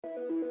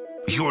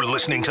You're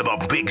listening to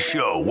The Big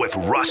Show with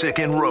Russick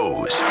and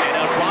Rose. And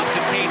now drops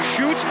it, Kane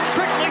shoots,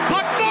 trickling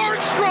puck,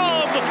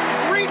 Nordstrom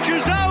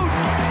reaches out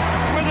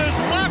with his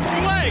left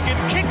leg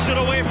and kicks it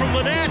away from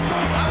the net.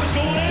 That was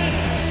going in.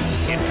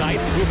 In tight,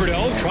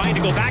 Huberdeau trying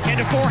to go backhand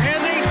and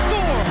forehand, they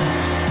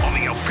score. On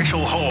the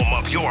official home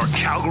of your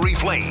Calgary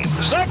Flames.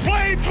 The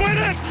Flames win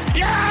it!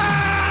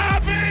 Yeah,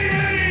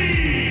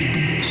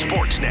 baby!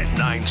 Sportsnet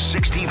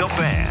 960 The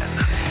Fan.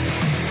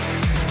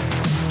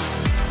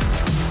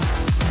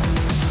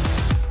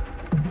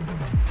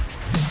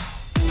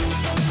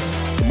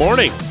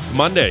 Morning. It's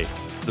Monday.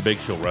 It's The Big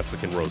Show,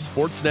 Russick and Rose.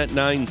 Sportsnet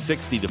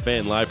 960, The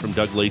Fan, live from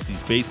Doug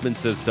Lacey's Basement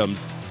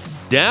Systems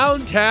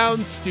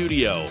downtown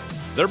studio.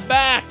 They're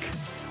back.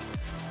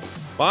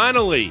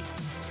 Finally.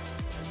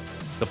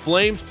 The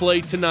Flames play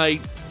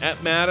tonight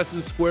at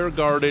Madison Square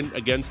Garden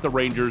against the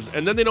Rangers,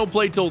 and then they don't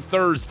play till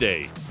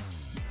Thursday.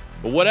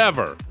 But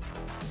whatever.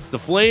 It's a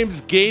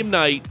Flames game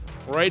night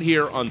right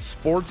here on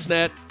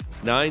Sportsnet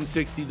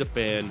 960, The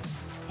Fan.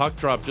 Puck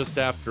drop just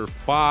after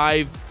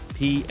 5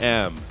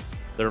 p.m.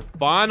 They're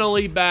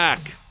finally back.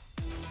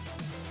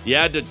 You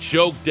had to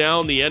choke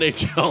down the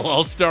NHL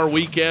All-Star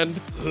Weekend.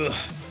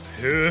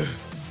 You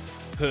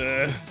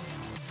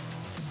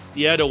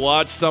had to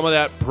watch some of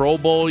that Pro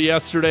Bowl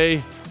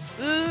yesterday.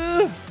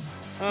 No.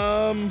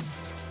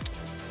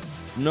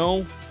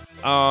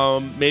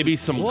 Maybe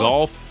some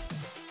golf.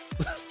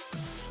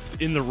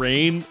 In the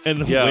rain and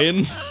the Yeah.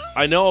 wind.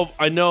 I know.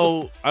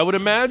 I would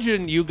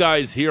imagine you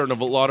guys here and a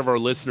lot of our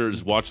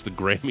listeners watched the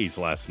Grammys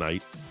last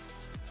night.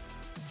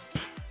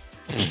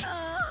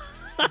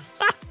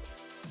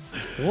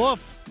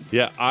 Woof.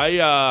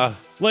 Yeah,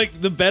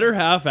 Like, the better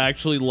half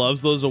actually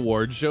loves those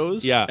award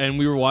shows. Yeah. And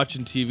we were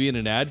watching TV and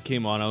an ad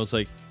came on. I was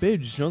like,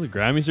 babe, did you know the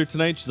Grammys are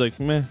tonight? She's like,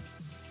 meh.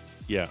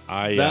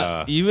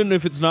 Even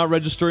if it's not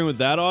registering with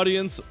that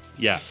audience.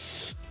 Yeah.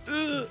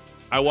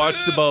 I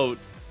watched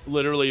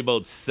literally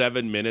about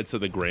 7 minutes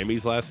of the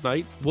Grammys last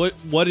night.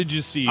 What did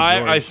you see, I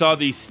George? saw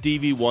the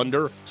Stevie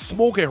Wonder,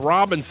 Smokey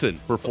Robinson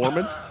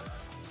performance.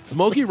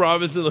 Smokey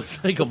Robinson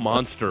looks like a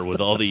monster with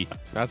all the...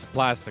 That's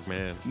Plastic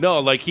Man. No,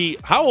 like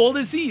how old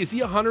is he? Is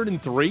he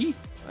 103?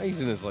 He's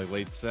in his late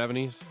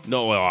 70s.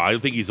 No, well, I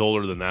think he's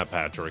older than that,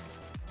 Patrick.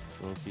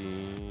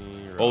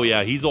 Oh,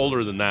 yeah, he's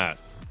older than that.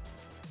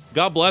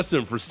 God bless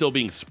him for still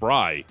being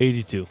spry.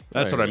 82.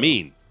 That's There what I you go.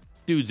 mean.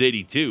 Dude's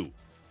 82.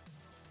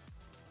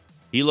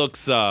 He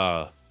looks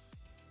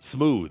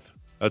smooth.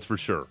 That's for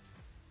sure.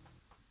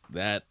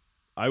 That,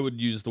 I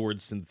would use the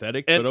word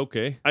synthetic, And- but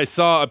okay. I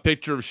saw a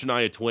picture of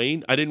Shania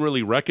Twain. I didn't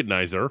really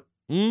recognize her.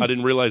 I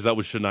didn't realize that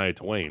was Shania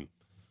Twain.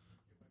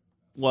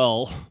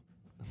 Well,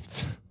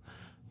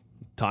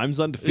 time's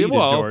undefeated,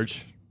 well,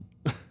 George.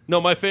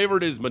 No, my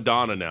favorite is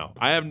Madonna now.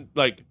 I have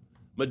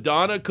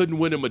Madonna couldn't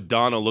win a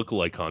Madonna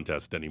lookalike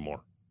contest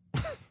anymore.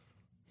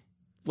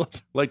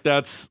 What? Like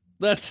that's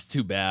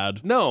too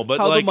bad. no, but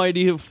How like the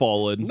mighty have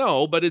fallen.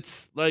 no, but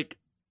it's like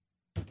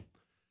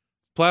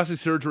plastic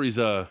surgery's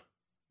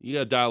you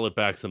gotta dial it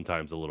back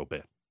sometimes a little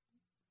bit.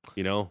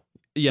 You know?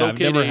 Yeah, I've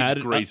okay never to age had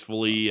it.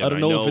 gracefully. I And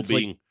don't know if it's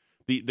being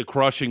the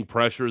crushing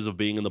pressures of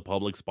being in the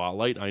public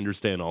spotlight. I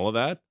understand all of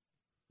that.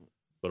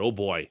 But oh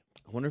boy.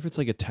 I wonder if it's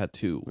like a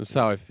tattoo. That's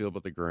how I feel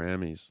about the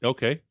Grammys.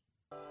 Okay.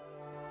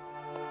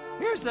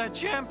 Here's that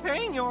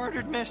champagne you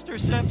ordered, Mr.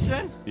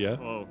 Simpson. Yeah.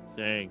 Oh,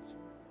 thanks.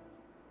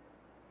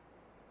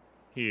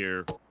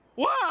 Here.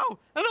 Wow,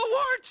 an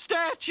award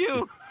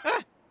statue.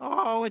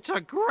 Oh, it's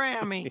a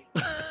Grammy.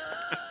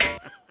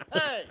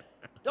 Hey,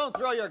 don't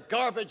throw your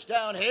garbage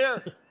down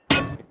here.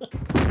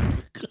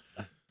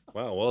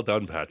 Wow, well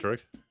done,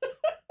 Patrick.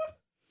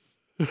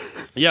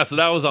 Yeah, so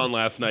that was on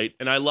last night,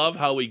 and I love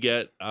how we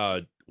get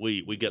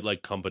we get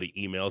like company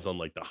emails on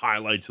like the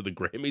highlights of the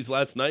Grammys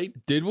last night.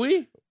 Did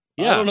we?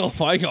 Yeah. I don't know if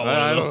I got one.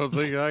 I of don't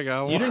those. think I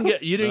got one. You didn't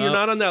get you're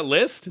not on that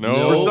list?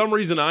 No. For some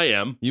reason I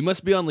am. You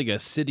must be on like a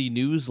city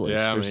news list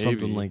Yeah, or something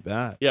maybe. like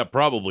that. Yeah,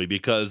 probably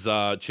because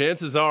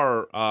chances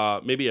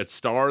are maybe at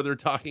Star they're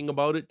talking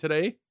about it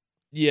today.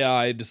 Yeah,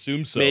 I'd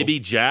assume so. Maybe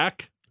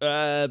Jack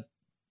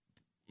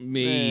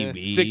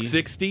Maybe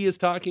 660 is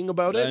talking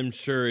about it. I'm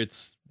sure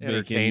it's making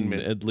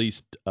Entertainment. at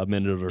least a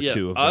minute or Yeah,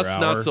 two of us their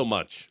not hour. so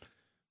much.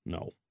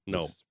 No.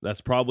 No.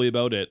 That's probably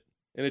about it.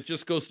 And it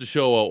just goes to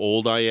show how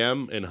old I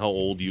am and how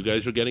old you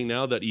guys are getting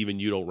now that even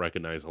you don't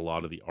recognize a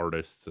lot of the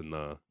artists and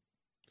the.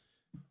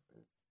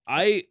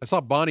 I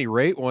saw Bonnie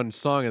Raitt won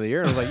Song of the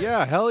Year, and I was like,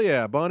 yeah, hell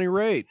yeah, Bonnie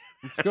Raitt.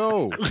 Let's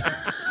go.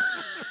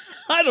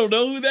 I don't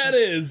know who that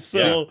is.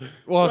 So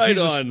Well,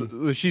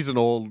 right she's an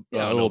old,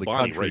 Yeah, I know old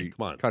Bonnie country, Raitt,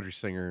 come on. country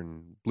singer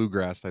and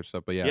bluegrass type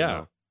stuff. But yeah, Yeah. no.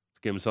 Let's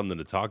give him something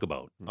to talk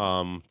about.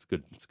 It's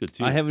good. It's good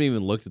too. I haven't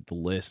even looked at the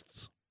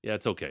lists. Yeah,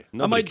 it's okay. I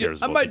Nobody might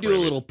cares. I about might the do a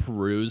Grammys. little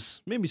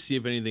peruse. Maybe see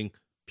if anything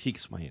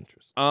piques my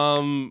interest.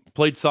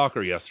 Played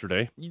soccer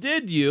yesterday. You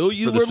did you?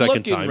 You For the were second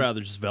looking time.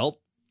 rather svelte.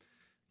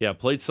 Yeah,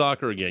 played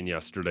soccer again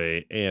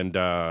yesterday, and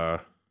I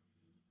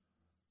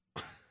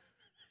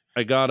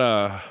got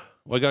a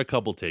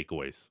couple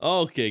takeaways.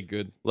 Okay,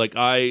 good. Like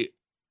I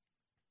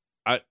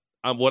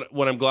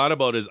what I'm glad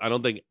about is I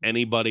don't think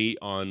anybody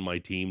on my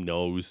team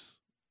knows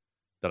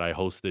that I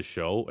host this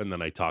show and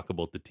then I talk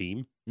about the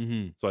team.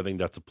 Mm-hmm. So I think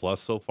that's a plus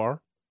so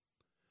far.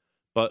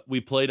 But we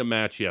played a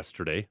match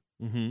yesterday.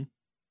 Mm-hmm.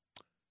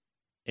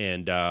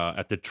 And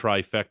at the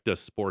Trifecta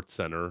Sports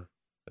Center,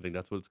 I think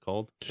that's what it's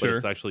called. Sure. But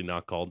it's actually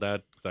not called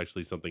that. It's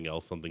actually something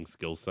else, something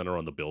skills center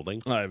on the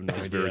building. I have no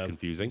It's idea. very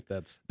confusing.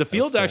 That's The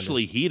field's standard.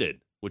 actually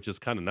heated, which is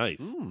kind of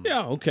nice.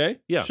 Yeah, okay.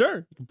 Yeah. Sure.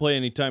 You can play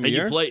any time of And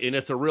year. you play, and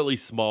it's a really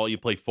small, you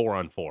play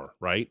 4-on-4,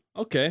 right?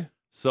 Okay.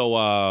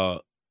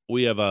 So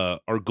we have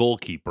our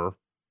goalkeeper.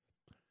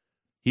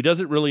 He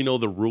doesn't really know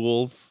the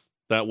rules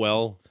that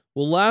well.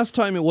 Well, last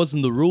time it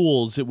wasn't the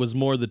rules, it was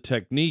more the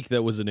technique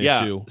that was an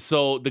issue.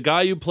 So the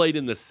guy who played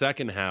in the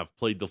second half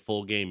played the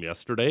full game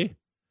yesterday.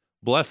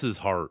 Bless his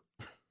heart.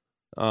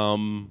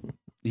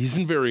 He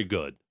isn't very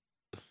good.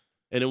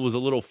 And it was a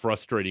little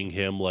frustrating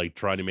him like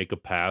trying to make a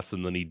pass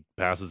and then he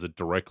passes it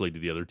directly to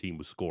the other team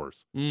who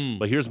scores.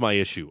 But here's my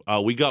issue.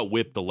 We got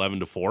whipped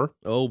 11-4.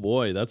 Oh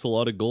boy, that's a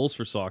lot of goals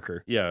for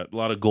soccer. Yeah, a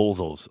lot of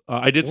goals.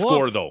 I did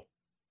score though.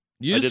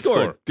 You I did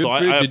scored. score. Good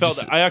So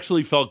for you. I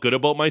actually felt good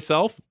about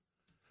myself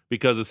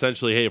because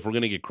essentially, hey, if we're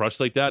gonna get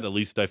crushed like that, at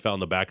least I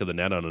found the back of the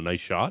net on a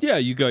nice shot. Yeah,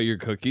 you got your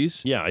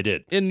cookies. Yeah, I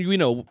did.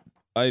 And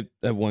I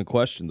have one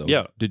question though.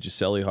 Yeah. Did you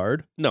sally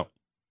hard? No,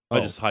 I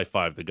Oh. just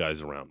high-fived the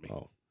guys around me.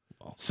 Oh.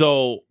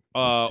 So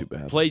That's too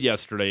bad. played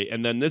yesterday,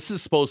 and then this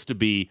is supposed to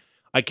be.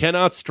 I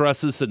cannot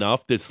stress this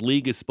enough. This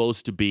league is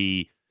supposed to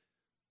be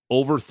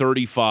over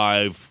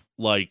 35.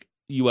 Like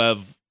you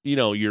have,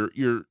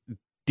 you're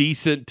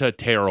decent to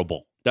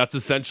terrible. That's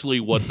essentially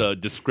what the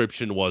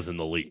description was in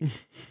the league,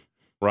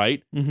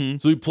 right? Mm-hmm.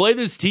 So we played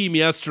this team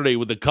yesterday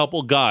with a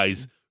couple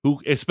guys who,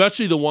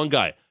 especially the one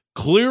guy,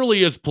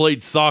 clearly has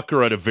played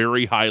soccer at a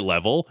very high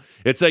level.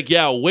 It's like,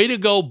 yeah, way to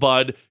go,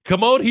 bud.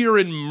 Come out here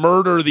and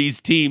murder these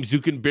teams who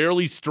can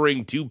barely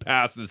string two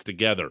passes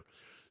together.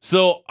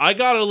 So I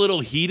got a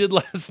little heated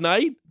last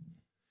night,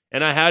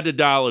 and I had to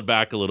dial it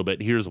back a little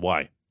bit. Here's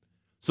why.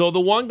 So the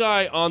one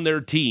guy on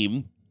their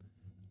team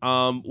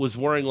was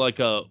wearing like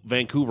a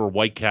Vancouver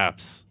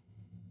Whitecaps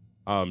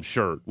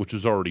shirt, which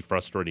was already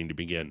frustrating to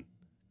begin,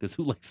 because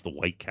who likes the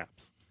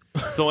Whitecaps?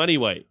 So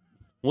anyway,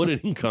 what an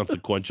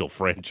inconsequential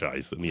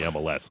franchise in the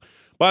MLS.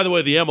 By the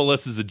way, the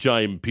MLS is a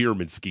giant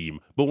pyramid scheme,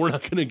 but we're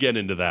not going to get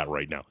into that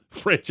right now.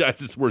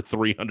 Franchise is worth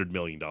 $300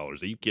 million. Are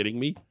you kidding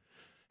me?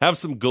 Have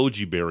some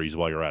goji berries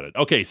while you're at it.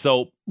 Okay,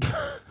 so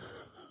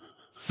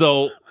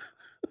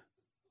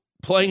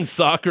playing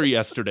soccer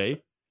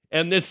yesterday,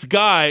 and this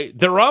guy,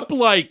 they're up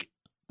like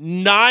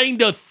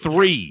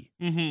 9-3.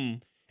 Mm-hmm.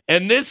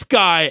 And this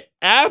guy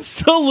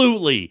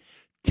absolutely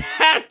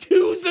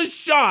tattoos a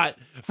shot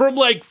from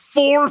like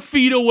 4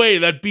 feet away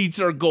that beats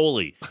our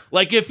goalie.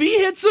 Like if he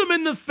hits him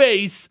in the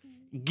face,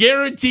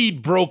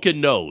 guaranteed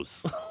broken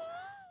nose.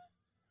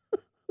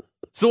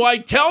 So I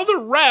tell the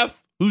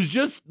ref, who's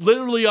just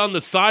literally on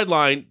the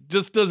sideline,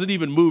 just doesn't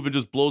even move and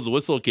just blows a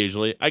whistle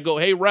occasionally. I go,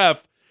 hey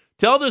ref,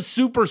 tell the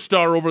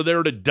superstar over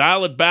there to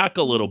dial it back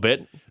a little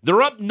bit.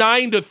 They're up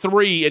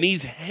 9-3 and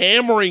he's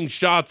hammering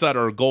shots at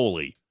our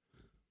goalie.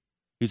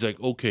 He's like,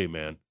 okay,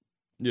 man.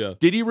 Yeah.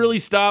 Did he really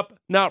stop?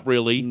 Not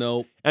really.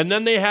 No. And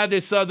then they had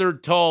this other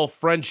tall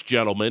French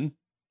gentleman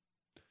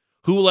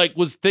who like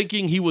was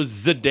thinking he was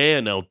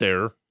Zidane out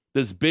there,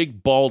 this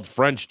big bald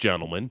French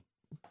gentleman.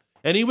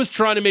 And he was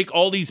trying to make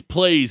all these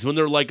plays when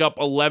they're like up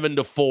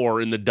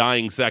 11-4 in the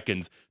dying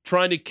seconds,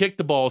 trying to kick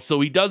the ball. So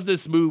he does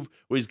this move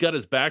where he's got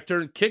his back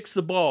turned, kicks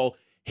the ball,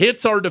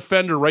 hits our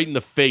defender right in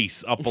the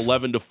face, up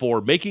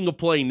 11-4, making a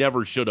play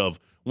never should have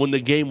when the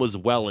game was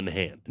well in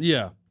hand.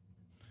 Yeah.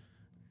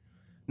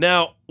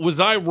 Now, was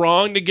I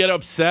wrong to get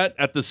upset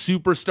at the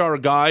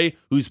superstar guy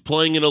who's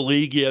playing in a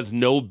league he has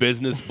no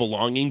business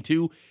belonging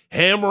to,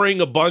 hammering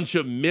a bunch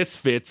of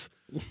misfits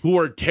who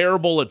are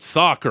terrible at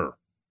soccer?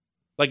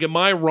 Like, am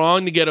I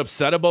wrong to get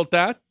upset about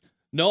that?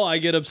 No, I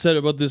get upset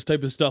about this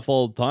type of stuff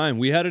all the time.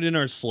 We had it in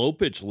our slow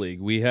pitch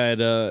league. We had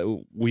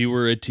we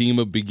were a team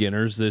of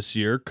beginners this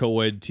year,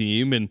 co-ed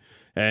team, and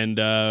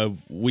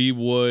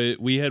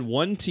we had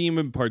one team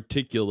in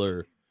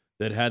particular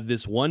that had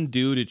this one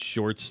dude at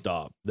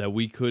shortstop that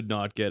we could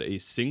not get a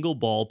single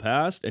ball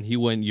past, and he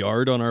went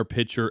yard on our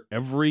pitcher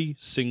every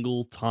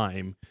single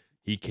time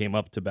he came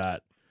up to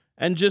bat.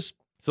 And just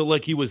So,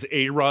 like, he was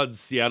A-Rod,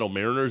 Seattle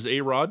Mariners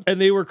A-Rod?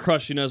 and they were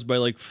crushing us by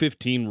like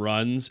 15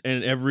 runs,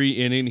 and every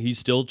inning he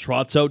still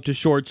trots out to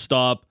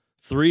shortstop,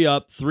 3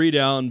 up, 3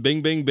 down,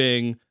 bing, bing,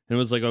 bing, and it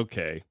was like,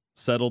 okay,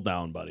 settle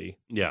down, buddy.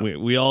 Yeah.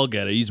 We all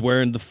get it. He's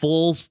wearing the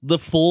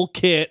full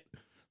kit,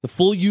 the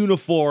full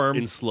uniform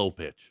In slow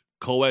pitch.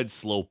 Co-ed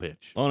slow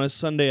pitch. on a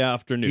Sunday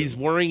afternoon. He's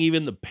wearing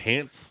even the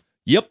pants?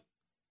 Yep,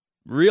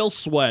 real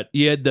sweat.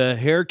 He had the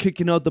hair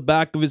kicking out the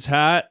back of his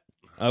hat.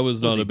 I was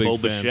Was not he a big Bo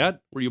fan.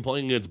 Bichette? Were you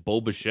playing against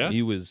Bo Bichette?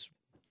 He was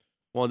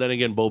Well, then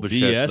again, Bo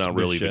Bichette's BS not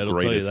really Bichette, the I'll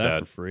tell you greatest that at.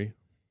 for free.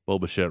 Bo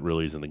Bichette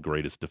really isn't the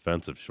greatest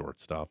defensive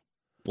shortstop.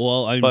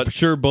 Well, I'm But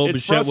sure Bo it's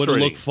Bichette would have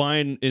frustrating. looked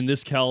fine in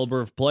this caliber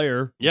of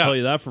player. Yeah. I'll tell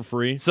you that for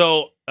free.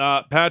 So,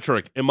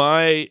 Patrick, am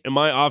I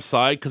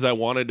offside because I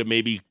wanted to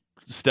maybe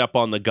step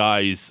on the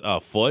guy's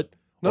foot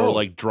or No.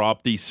 like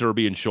drop the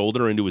Serbian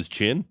shoulder into his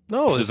chin?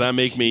 No, Does that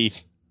make me?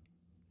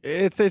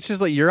 It's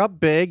just like you're up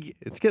big.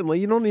 It's getting like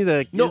you don't need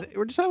to. No.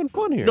 We're just having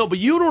fun here. No, but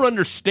you don't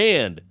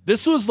understand.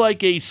 This was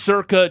like a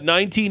circa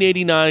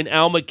 1989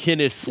 Al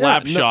McInnes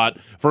slap shot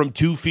from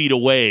 2 feet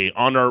away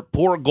on our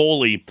poor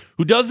goalie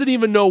who doesn't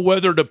even know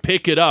whether to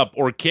pick it up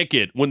or kick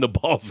it when the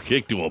ball's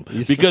kicked to him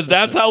because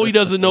that's how he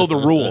doesn't know the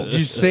rules. Did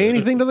you say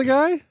anything to the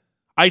guy?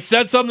 I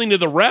said something to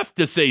the ref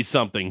to say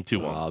something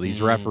to him. Oh,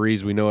 these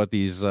referees we know at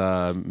these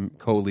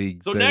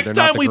co-leagues. So they're next not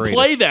time the we greatest.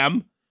 play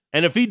them,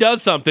 and if he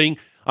does something,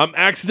 I'm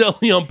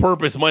accidentally on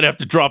purpose might have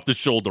to drop the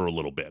shoulder a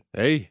little bit.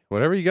 Hey,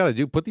 whatever you got to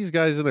do, put these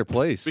guys in their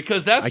place.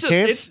 Because that's I just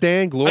can't it's-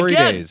 stand glory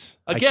again, days.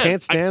 again, I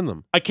can't stand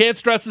them. I can't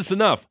stress this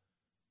enough.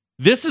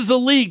 This is a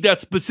league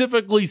that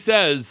specifically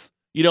says,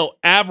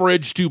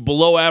 average to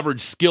below average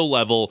skill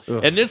level.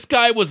 Ugh. And this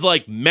guy was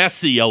like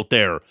Messi out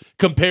there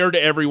compared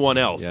to everyone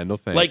else. Yeah, no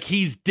thanks. Like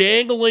he's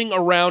dangling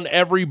around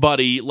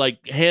everybody,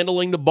 like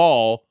handling the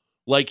ball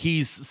like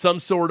he's some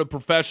sort of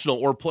professional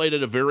or played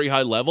at a very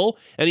high level.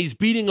 And he's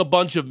beating a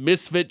bunch of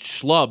misfit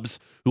schlubs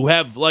who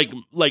have like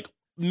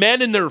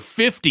men in their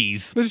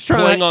 50s They're just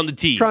playing on the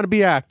team. Trying to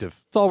be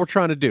active. That's all we're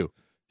trying to do.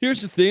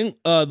 Here's the thing.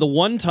 The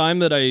one time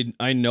that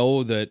I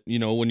know that,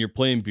 when you're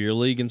playing beer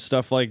league and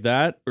stuff like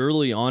that,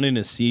 early on in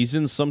a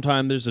season,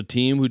 sometimes there's a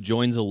team who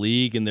joins a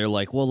league and they're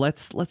like, well,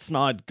 let's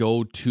not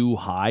go too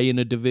high in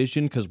a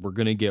division because we're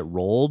going to get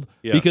rolled.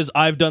 Yeah. Because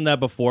I've done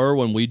that before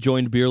when we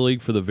joined beer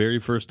league for the very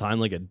first time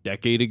like a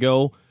decade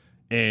ago.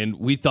 And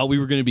we thought we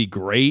were going to be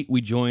great.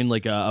 We joined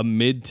like a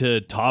mid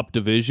to top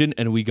division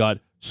and we got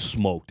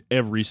smoked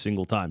every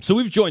single time. So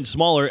we've joined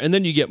smaller and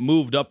then you get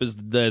moved up as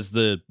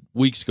the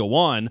weeks go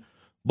on.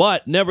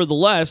 But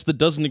nevertheless, that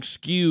doesn't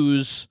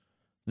excuse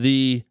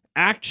the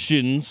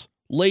actions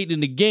late in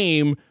the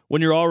game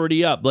when you're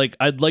already up. Like,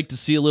 I'd like to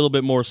see a little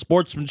bit more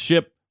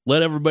sportsmanship.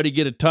 Let everybody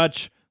get a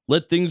touch.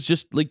 Let things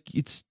just like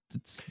it's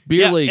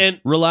beer league. And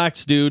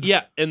relax, dude.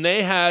 Yeah, and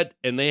they had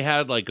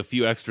like a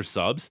few extra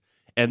subs,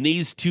 and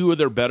these two of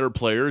their better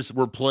players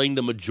were playing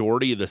the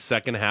majority of the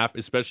second half,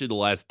 especially the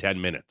last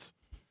 10 minutes,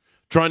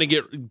 trying to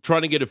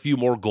get a few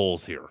more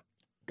goals here.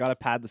 Got to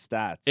pad the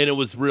stats. And it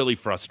was really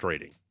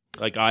frustrating.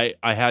 Like I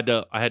had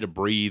to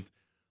breathe.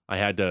 I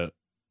had to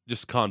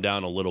just calm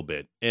down a little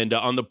bit. And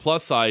on the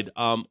plus side,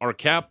 our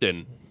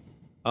captain,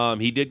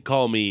 he did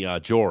call me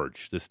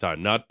George this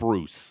time, not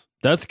Bruce.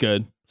 That's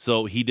good.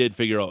 So he did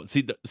figure out.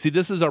 See,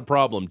 this is our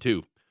problem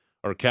too.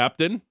 Our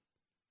captain,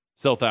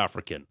 South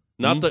African,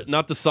 not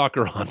the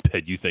soccer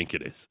hotbed you think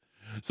it is.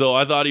 So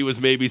I thought he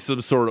was maybe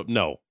some sort of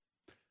no.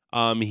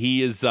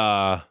 He is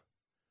hurt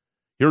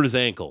his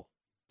ankle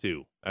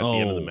too at the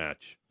end of the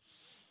match.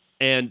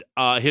 And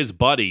his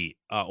buddy,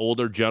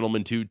 older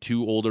gentleman too,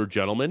 two older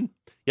gentlemen.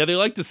 Yeah, they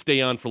like to stay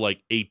on for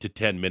like 8 to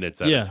 10 minutes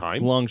at a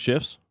time. Long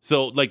shifts.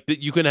 So like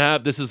you can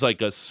have, this is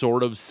like a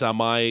sort of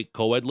semi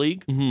co-ed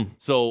league. Mm-hmm.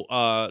 So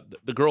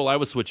the girl I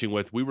was switching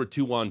with, we were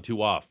 2 on,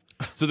 2 off.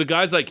 So the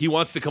guy's like, he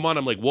wants to come on.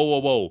 I'm like,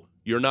 whoa.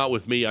 You're not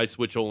with me. I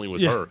switch only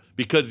with her.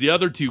 Because the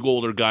other 2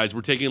 older guys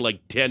were taking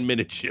like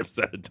 10-minute shifts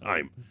at a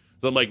time.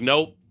 So I'm like,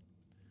 nope.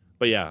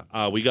 But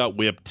yeah, we got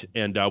whipped,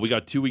 and we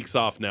got 2 weeks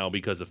off now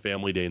because of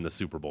Family Day and the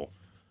Super Bowl.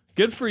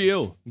 Good for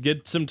you.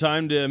 Get some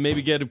time to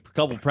maybe get a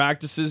couple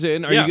practices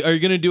in. Are Yeah. you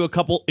going to do a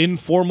couple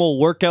informal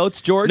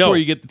workouts, George, No. where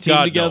you get the team God,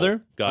 no.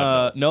 together?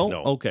 God, no.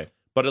 no. Okay.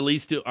 But at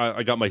least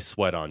I got my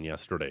sweat on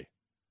yesterday.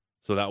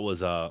 So that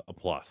was a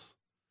plus.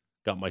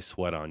 Got my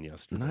sweat on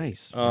yesterday.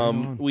 Nice.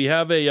 We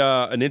have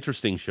an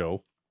interesting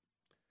show.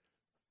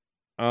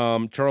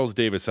 Charles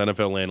Davis,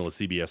 NFL analyst,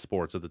 CBS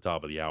Sports, at the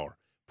top of the hour.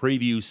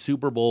 Preview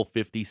Super Bowl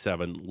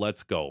 57.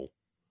 Let's go.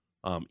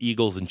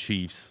 Eagles and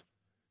Chiefs.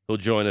 He'll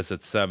join us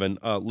at 7.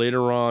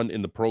 Later on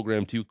in the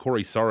program, too,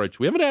 Corey Sarich.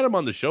 We haven't had him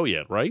on the show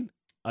yet, right?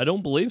 I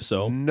don't believe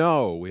so.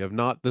 No, we have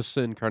not. This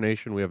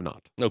incarnation, we have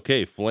not.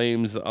 Okay,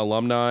 Flames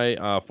alumni,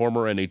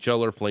 former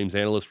NHLer, Flames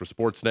analyst for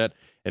Sportsnet,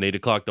 and 8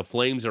 o'clock. The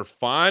Flames are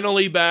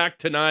finally back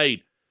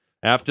tonight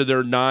after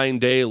their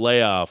 9-day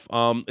layoff.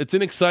 It's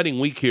an exciting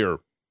week here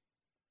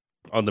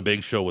on the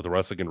Big Show with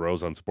Russick and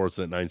Rose on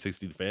Sportsnet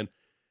 960 The Fan.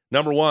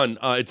 Number one,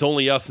 it's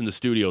only us in the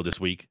studio this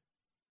week.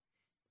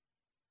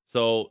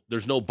 So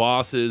there's no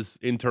bosses,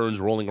 interns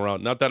rolling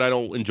around. Not that I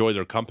don't enjoy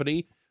their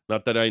company.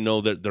 Not that I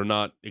know that they're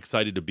not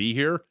excited to be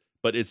here.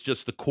 But it's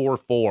just the core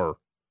 4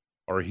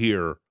 are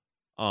here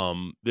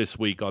this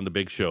week on the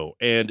Big Show.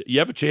 And you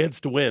have a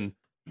chance to win.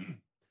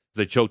 As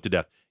I choke to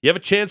death. You have a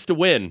chance to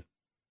win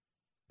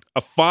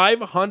a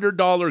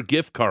 $500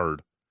 gift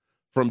card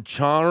from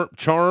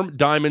Charm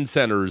Diamond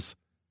Centers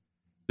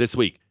this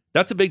week.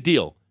 That's a big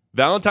deal.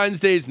 Valentine's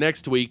Day is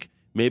next week.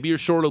 Maybe you're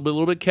short a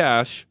little bit of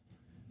cash.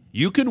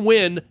 You can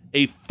win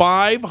a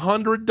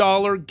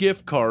 $500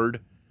 gift card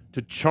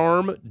to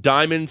Charm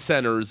Diamond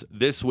Centers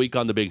this week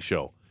on The Big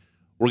Show.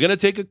 We're going to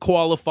take a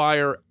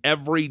qualifier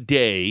every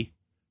day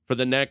for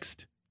the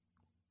next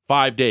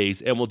 5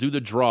 days, and we'll do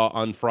the draw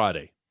on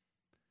Friday.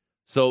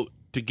 So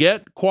to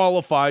get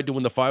qualified to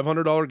win the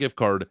 $500 gift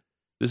card,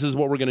 this is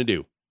what we're going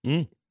to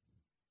do.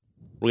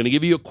 We're going to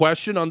give you a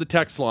question on the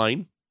text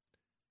line.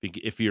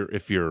 If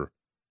you're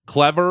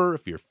clever,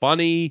 if you're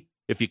funny,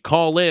 if you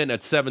call in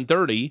at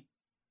 7:30,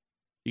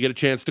 you get a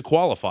chance to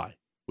qualify,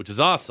 which is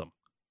awesome.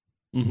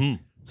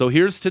 Mm-hmm. So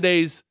here's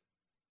today's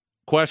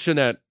question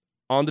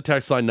on the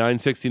text line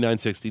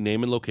 960-960,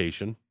 name and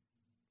location.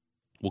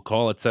 We'll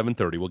call at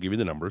 7:30. We'll give you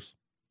the numbers.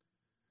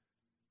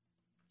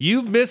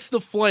 You've missed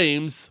the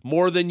Flames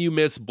more than you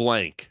miss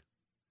blank.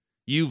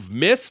 You've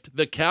missed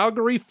the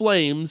Calgary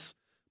Flames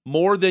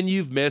more than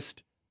you've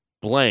missed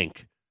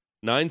blank.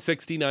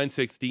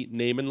 960-960,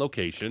 name and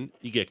location.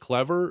 You get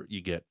clever.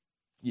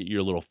 You're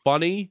a little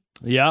funny.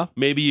 Yeah.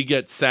 Maybe you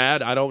get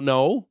sad. I don't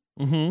know.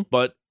 Mm-hmm.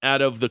 But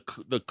out of the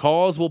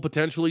calls we'll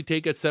potentially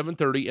take at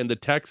 7:30 and the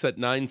text at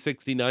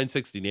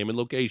 960-960, name and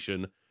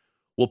location,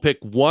 we'll pick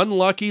one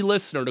lucky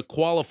listener to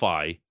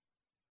qualify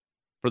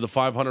for the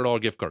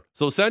 $500 gift card.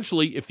 So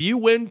essentially, if you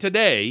win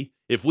today,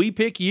 if we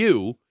pick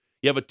you,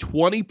 you have a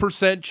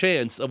 20%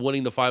 chance of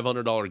winning the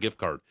 $500 gift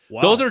card.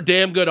 Wow. Those are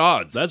damn good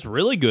odds. That's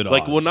really good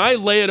like odds. when I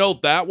lay it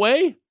out that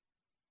way,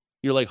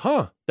 you're like,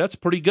 that's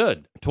pretty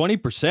good.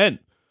 20%.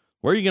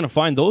 Where are you going to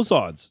find those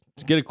odds?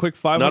 To get a quick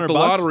 $500 Not the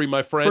lottery,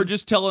 my friend. for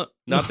just telling.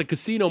 Not the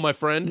casino, my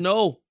friend.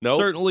 No, Nope.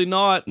 certainly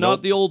not. Nope.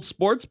 Not the old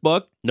sports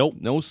book. Nope.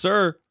 No,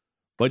 sir.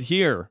 But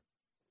here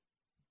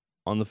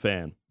on the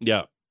Fan.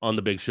 Yeah, on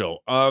the big show.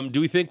 Do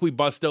we think we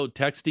bust out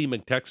Texty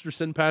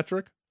McTexterson,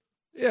 Patrick?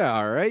 Yeah,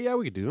 all right. Yeah,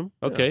 we could do him.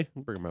 Okay. Yeah,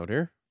 we'll bring him out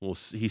here. Well,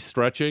 he's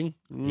stretching.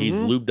 He's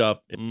Mhm. lubed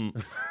up.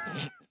 Mm.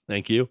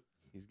 Thank you.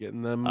 He's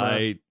getting them.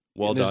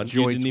 Well Getting his done. jo-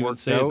 You Joints didn't even worked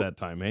say it out. that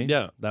time, eh?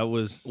 Yeah. That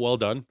was Well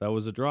done.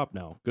 a drop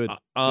now. Good.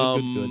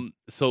 Good.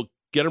 So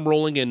get him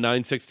rolling in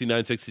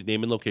 960-960,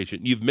 name and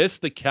location. You've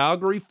missed the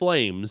Calgary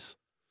Flames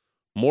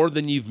more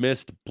than you've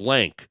missed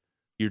blank.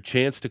 Your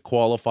chance to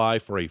qualify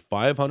for a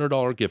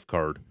 $500 gift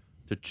card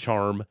to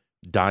Charm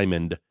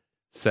Diamond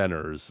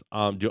Centers.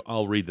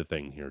 I'll read the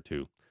thing here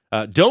too.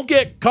 Don't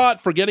get caught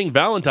forgetting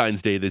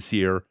Valentine's Day this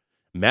year.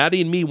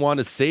 Maddie and me want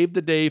to save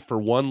the day for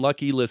one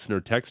lucky listener.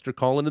 Text or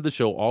call into the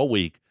show all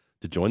week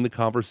to join the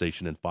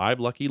conversation, and 5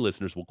 lucky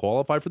listeners will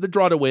qualify for the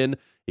draw to win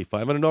a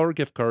 $500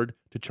 gift card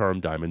to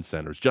Charm Diamond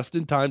Centers, just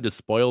in time to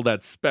spoil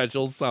that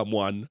special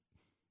someone.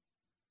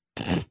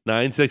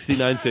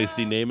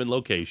 960-960, name and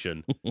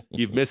location.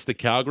 You've missed the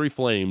Calgary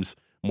Flames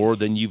more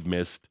than you've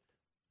missed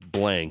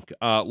blank.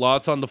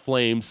 Lots on the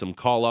Flames, some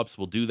call-ups.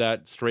 We'll do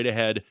that straight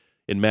ahead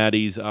in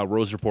Maddie's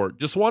Rose Report.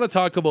 Just want to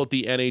talk about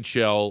the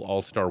NHL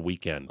All-Star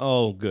Weekend.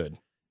 Oh, good.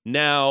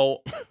 Now,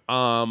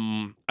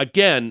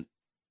 again,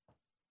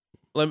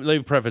 let me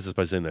preface this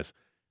by saying this.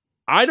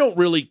 I don't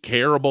really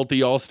care about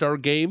the All-Star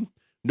game,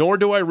 nor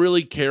do I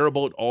really care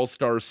about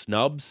All-Star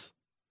snubs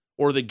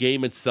or the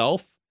game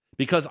itself,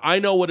 because I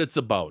know what it's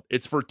about.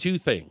 It's for two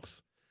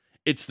things.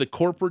 It's the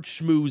corporate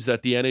schmooze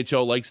that the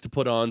NHL likes to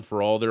put on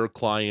for all their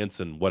clients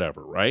and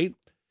whatever, right?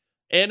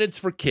 And it's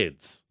for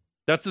kids.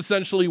 That's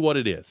essentially what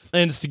it is.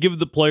 And it's to give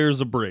the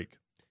players a break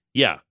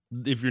Yeah.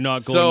 if you're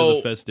not going to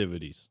the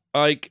festivities.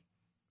 Like,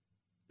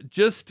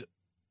 just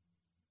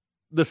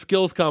the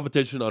skills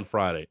competition on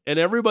Friday. And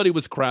everybody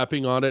was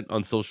crapping on it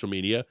on social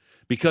media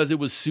because it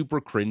was super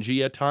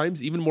cringy at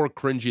times, even more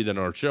cringy than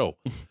our show.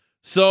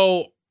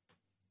 So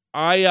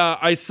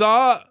I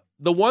saw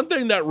the one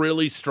thing that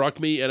really struck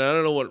me, and I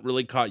don't know what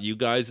really caught you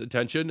guys'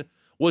 attention,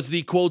 was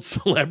the, quote,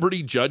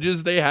 celebrity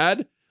judges they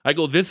had. I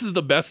go, this is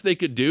the best they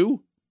could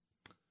do?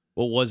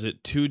 What was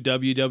it? 2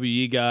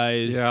 WWE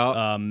guys.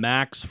 Yeah.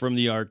 Max from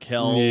the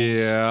Arkells.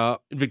 Yeah,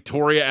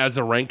 Victoria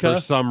Azarenka? for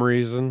some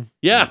reason.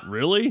 Yeah.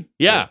 Really?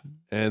 Yeah.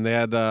 And they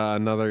had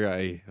another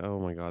guy.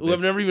 Oh my god. Who I've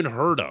never even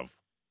heard of.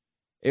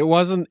 It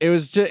wasn't. It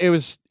was just.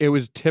 It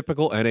was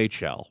typical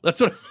NHL. That's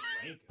what.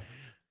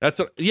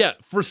 Yeah,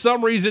 for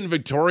some reason,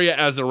 Victoria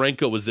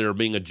Azarenka was there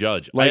being a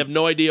judge. I Like- have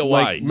no idea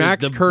why. like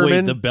Max the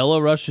Kerman. the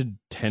Belarusian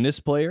tennis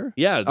player?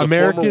 Yeah, the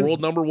American- former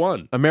world number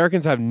one.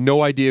 Americans have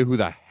no idea who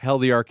the hell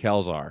the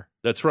Arkells are.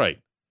 That's right.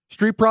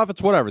 Street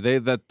Profits, whatever.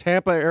 The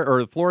Tampa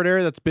or the Florida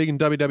area that's big in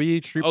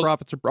WWE. Street Oh,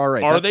 Profits are all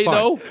right. Are that's they fine.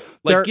 though?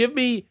 Like, They're- give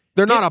me.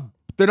 They're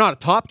not a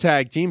top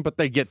tag team, but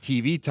they get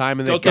TV time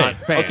and they got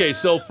fans. Okay.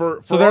 So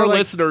for So they're our like-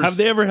 listeners, Have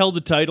they ever held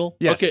a title?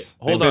 Yes. Okay,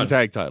 hold they've been on.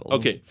 tag titles.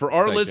 okay, for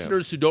our Tag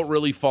listeners who don't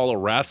really follow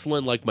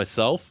wrestling like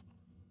myself,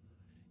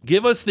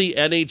 give us the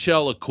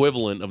NHL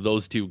equivalent of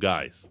those two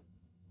guys,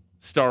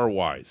 star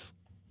wise.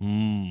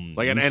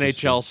 like an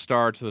NHL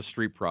star to the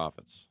Street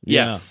Profits.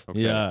 Yes.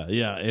 Okay.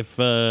 Yeah.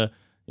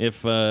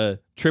 If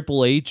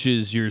Triple H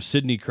is your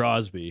Sidney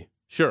Crosby.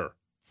 Sure.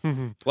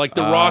 Like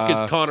The Rock is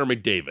Uh, Connor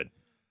McDavid.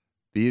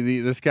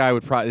 This guy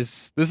would probably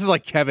this is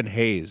like Kevin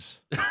Hayes.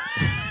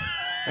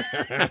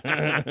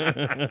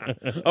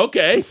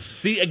 Okay.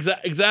 See,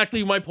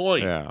 exactly my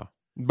point. Yeah,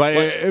 but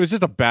it was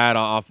just a bad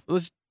off. It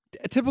was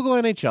a typical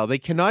NHL. They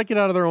cannot get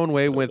out of their own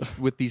way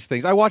with these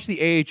things. I watched the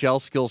AHL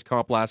skills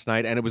comp last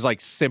night, and it was like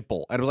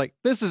simple, and it was like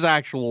this is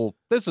actual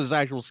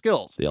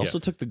skills. They also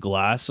took the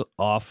glass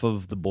off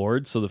of the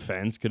board so the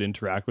fans could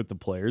interact with the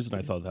players, and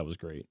I thought that was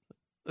great.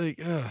 It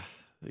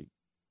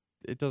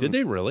doesn't. Did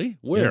they really?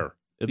 Where?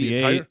 At The the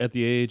entire- at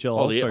the AHL Oh,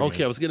 All-Star okay. I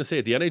game. was going to say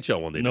at the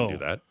NHL one they No. didn't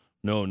do that.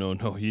 No.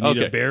 You need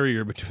Okay. a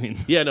barrier between.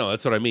 Yeah, no,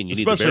 that's what I mean. You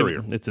need the Especially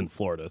barrier. it's in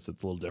Florida, so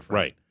it's a little different.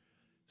 Right.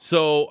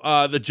 So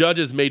the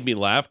judges made me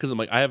laugh because I'm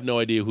like, I have no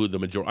idea who the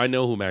majority. I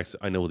know who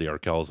the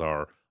Arkells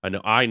are.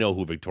 I know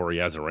who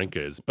Victoria Azarenka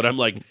is. But I'm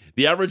like,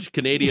 the average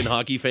Canadian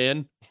hockey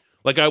fan,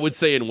 like I would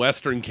say in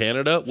Western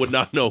Canada, would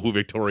not know who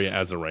Victoria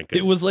Azarenka is.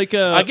 It was like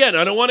a. Again,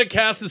 I don't want to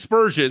cast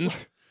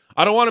aspersions.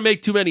 I don't want to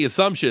make too many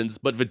assumptions,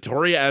 but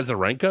Victoria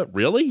Azarenka,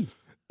 really?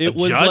 It A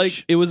was judge?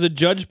 like it was a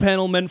judge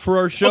panel meant for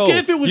our show. Okay,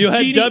 if it was you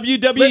had Jeannie-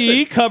 WWE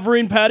Listen.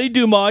 covering Patty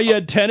Dumas, you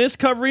had tennis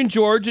covering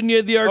George, and you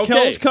had the Arkells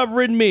Okay.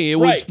 covering me. It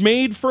was Right.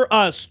 made for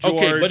us, George.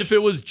 Okay, but if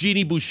it was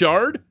Jeannie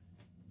Bouchard,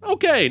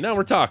 okay, now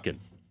we're talking.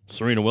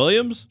 Serena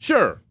Williams,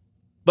 Sure.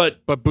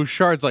 But But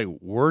Bouchard's like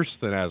worse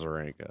than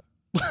Azarenka.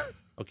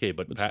 okay,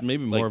 but it's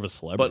maybe more of a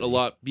celebrity. But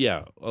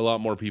a lot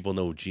more people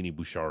know who Jeannie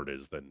Bouchard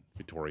is than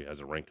Victoria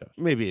Azarenka.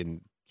 Maybe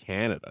in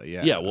Canada,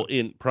 yeah. Yeah, well,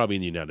 probably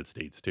in the United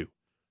States too.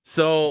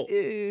 So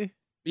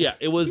yeah,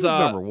 it was He's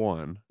number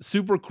one.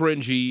 super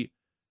cringy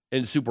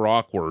and super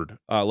awkward,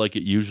 like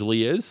it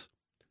usually is.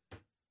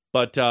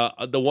 But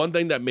the one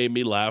thing that made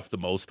me laugh the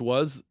most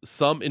was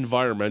some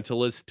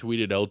environmentalists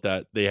tweeted out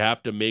that they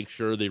have to make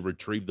sure they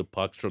retrieve the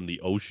pucks from the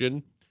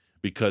ocean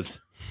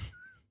because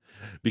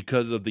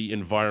of the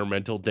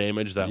environmental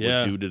damage that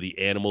Yeah. would do to the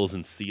animals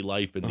and sea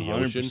life in the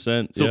ocean.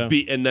 100%, So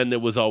yeah. and then there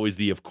was always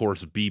of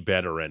course, be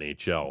better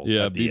NHL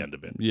at the end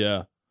of it.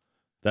 Yeah,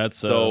 that's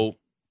So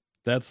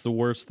that's the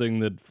worst thing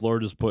that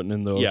Florida's putting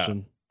in the Yeah.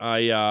 ocean.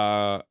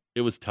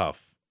 it was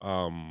tough.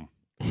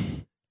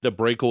 The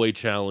breakaway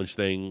challenge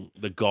thing,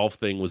 the golf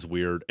thing was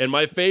weird. And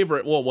my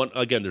favorite,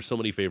 there's so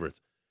many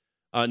favorites.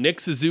 Nick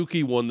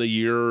Suzuki won the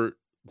year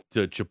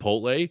to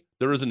Chipotle.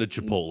 There isn't a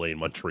Chipotle in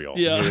Montreal.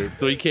 Yeah.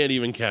 So he can't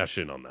even cash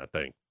in on that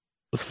thing.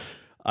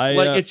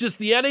 I It's just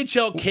the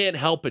NHL can't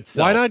help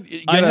itself. Why not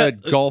get I a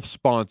had- golf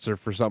sponsor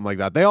for something like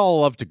that? They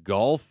all love to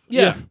golf.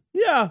 Yeah.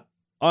 Yeah.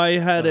 I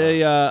had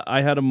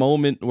a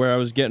moment where I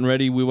was getting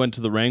ready. We went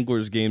to the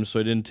Wranglers game, so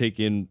I didn't take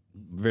in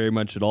very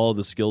much at all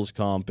the skills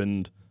comp,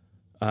 and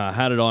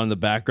had it on in the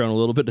background a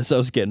little bit as I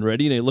was getting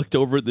ready. And I looked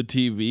over at the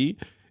TV,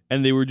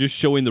 and they were just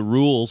showing the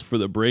rules for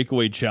the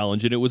breakaway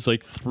challenge, and it was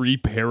like 3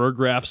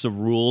 paragraphs of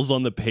rules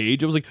on the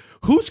page. I was like,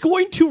 who's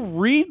going to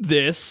read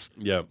this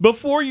Yeah.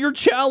 before your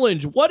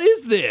challenge? What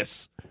is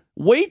this?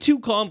 Way too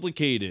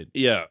complicated.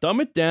 Yeah. Dumb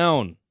it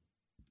down.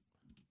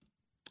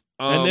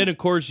 And then, Um, of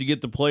course, you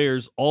get the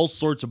players all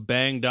sorts of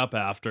banged up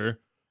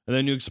after, and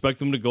then you expect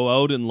them to go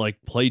out and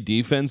like play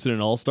defense in an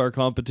all-star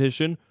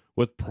competition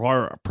with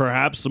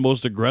perhaps the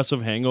most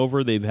aggressive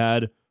hangover they've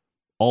had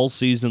all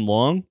season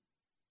long.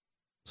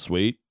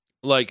 Sweet.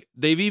 like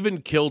they've even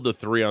killed the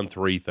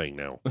 3-on-3 thing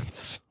now.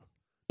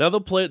 Now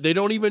they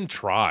don't even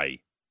try.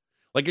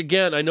 Like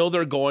again, I know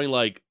they're going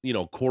like,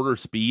 quarter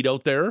speed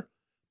out there,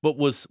 but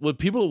would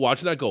people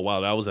watching that go,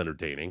 wow, that was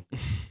entertaining?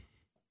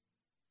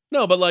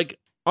 No, but like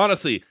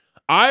honestly,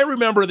 I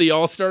remember the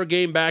All-Star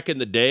game back in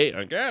the day.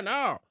 Like, yeah,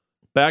 no.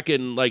 Back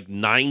in like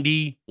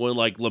 90 when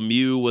like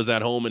Lemieux was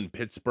at home in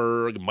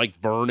Pittsburgh, Mike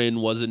Vernon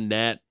was in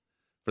net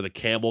for the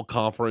Campbell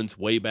Conference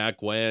way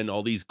back when,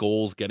 all these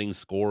goals getting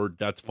scored,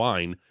 that's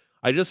fine.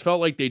 I just felt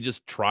like they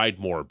just tried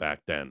more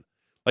back then.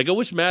 Like, I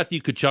wish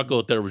Matthew Tkachuk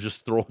out there was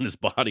just throwing his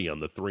body on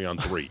the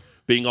 3-on-3,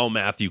 being all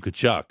Matthew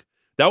Tkachuk.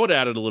 That would have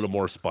added a little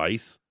more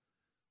spice.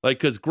 Like,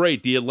 because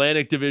great, the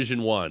Atlantic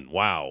Division won.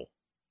 Wow.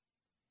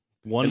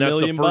 $1 And that's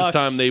million the first bucks.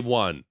 time they've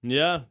won.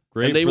 Yeah,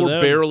 great. And they for were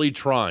them. barely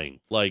trying.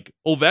 Like,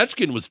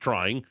 Ovechkin was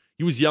trying.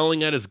 He was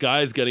yelling at his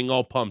guys, getting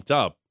all pumped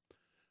up.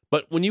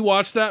 But when you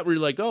watch that, you're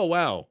like, oh,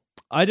 wow.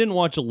 I didn't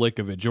watch a lick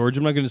of it, George.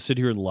 I'm not going to sit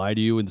here and lie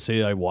to you and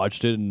say I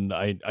watched it and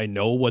I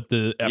know what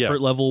the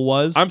effort level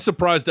was. I'm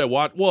surprised I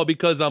watched. Well,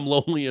 because I'm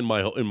lonely in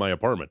my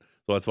apartment.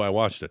 So that's why I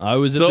watched it. I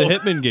was at So- the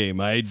Hitman game.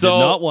 I did so-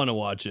 not want to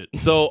watch it.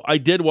 So I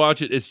did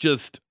watch it. It's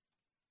just,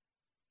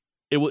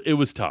 it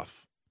was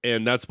tough.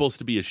 And that's supposed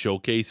to be a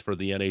showcase for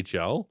the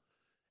NHL.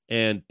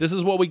 And this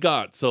is what we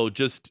got. So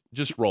just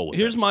roll with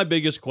Here's it. my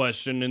biggest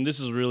question, and this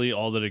is really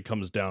all that it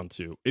comes down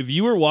to. If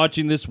you were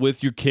watching this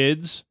with your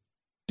kids,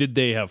 did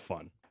they have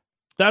fun?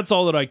 That's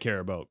all that I care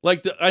about.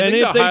 Like, I And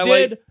think if the they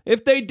highlight,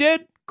 if they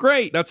did,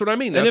 great. that's what I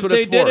mean. And That's if what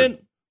it's they for.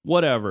 didn't,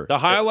 whatever. The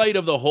highlight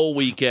of the whole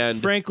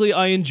weekend. Frankly,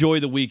 I enjoy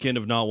the weekend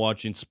of not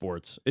watching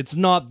sports. It's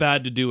not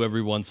bad to do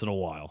every once in a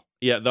while.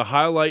 Yeah, the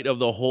highlight of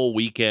the whole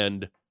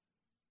weekend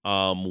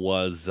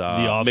was The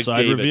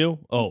offside McDavid, review.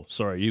 Oh,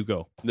 sorry, you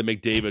go. the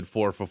McDavid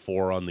 4 for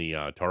 4 on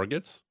the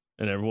targets.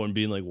 And everyone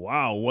being like,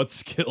 "Wow, what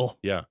skill!"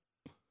 Yeah.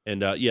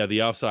 And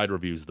the offside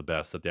review is the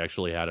best, that they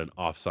actually had an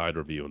offside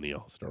review in the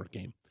All-Star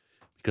game,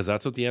 because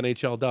that's what the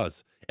NHL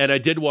does. And I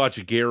did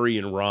watch Gary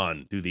and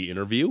Ron do the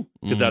interview,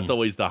 because that's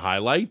always the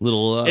highlight.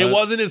 Little. It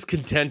wasn't as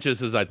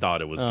contentious as I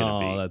thought it was going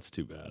to Oh, be. that's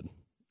too bad.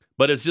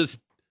 But it's just,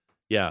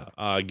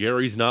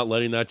 Gary's not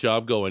letting that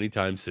job go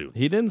anytime soon.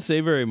 He didn't say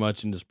very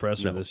much in his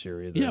presser No. this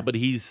year either. Yeah, but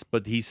he's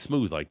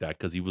smooth like that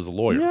because he was a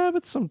lawyer. Yeah,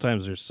 but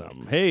sometimes there's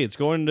some. Hey, it's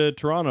going to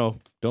Toronto.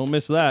 Don't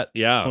miss that.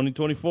 Yeah.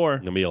 2024.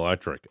 Gonna be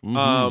electric.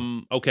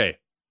 Mhm. Okay.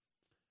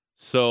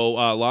 So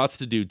lots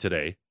to do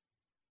today.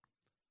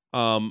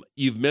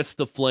 you've missed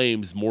the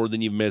Flames more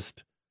than you've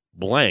missed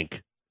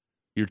blank,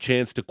 your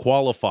chance to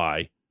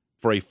qualify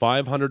for a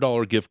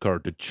 $500 gift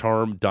card to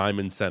Charm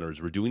Diamond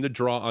Centers. We're doing the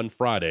draw on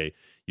Friday.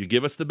 You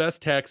give us the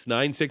best text,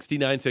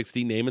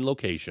 960-960, name and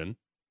location.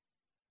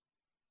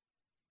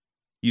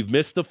 You've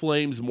missed the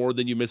Flames more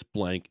than you missed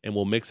blank, and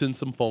we'll mix in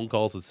some phone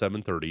calls at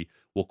 7:30.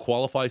 We'll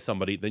qualify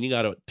somebody. Then you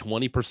got a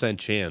 20%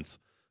 chance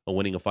of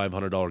winning a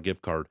 $500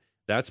 gift card.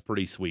 That's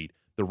pretty sweet.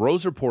 The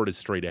Rose Report is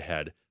straight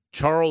ahead.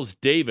 Charles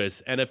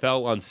Davis,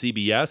 NFL on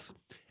CBS.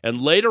 And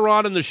later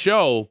on in the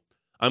show,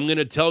 I'm going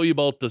to tell you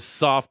about the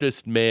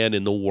softest man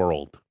in the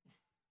world.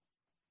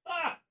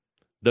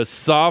 The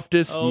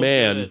softest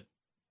man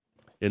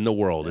in the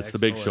world. It's the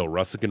Big Show.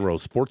 Russick and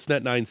Rose.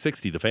 Sportsnet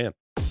 960, The Fan.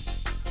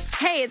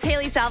 Hey, it's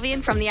Haley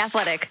Salvian from The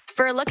Athletic.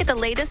 For a look at the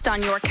latest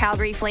on your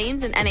Calgary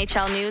Flames and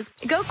NHL news,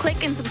 go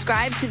click and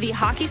subscribe to the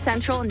Hockey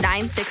Central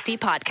 960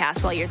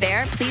 podcast. While you're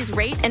there, please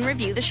rate and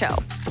review the show.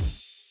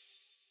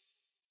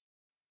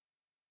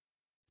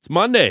 It's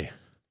Monday.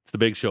 It's the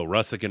Big Show.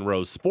 Russick and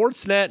Rose.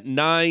 Sportsnet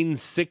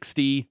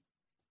 960,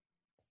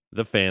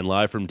 The Fan,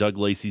 live from Doug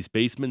Lacey's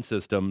Basement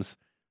Systems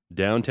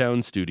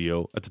downtown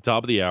studio. At the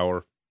top of the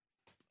hour,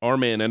 our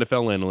man,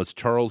 NFL analyst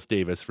Charles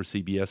Davis for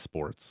CBS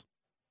Sports.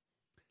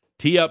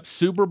 Tee up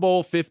Super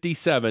Bowl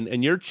 57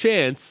 and your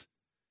chance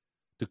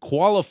to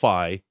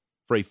qualify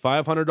for a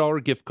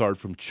 $500 gift card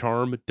from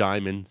Charm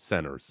Diamond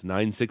Centers.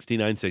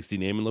 960-960,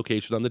 name and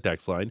location on the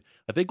text line.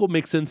 I think we'll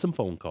mix in some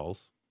phone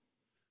calls.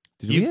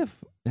 Did we have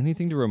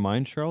anything to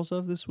remind Charles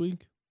of this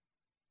week?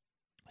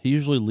 He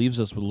usually leaves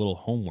us with a little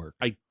homework.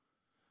 I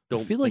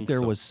feel like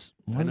there was.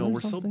 I know,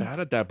 we're so bad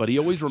at that, but he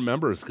always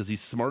remembers because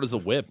he's smart as a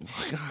whip.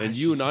 And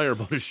you and I are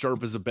about as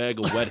sharp as a bag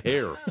of wet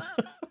hair.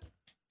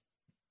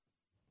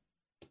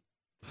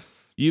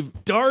 You've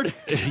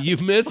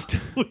missed.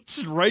 We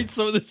should write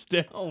some of this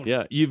down.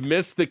 Yeah, you've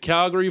missed the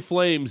Calgary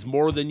Flames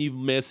more than you've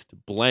missed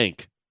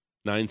blank.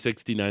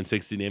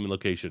 960-960, name and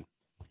location.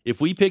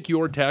 If we pick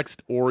your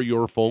text or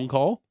your phone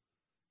call,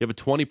 you have a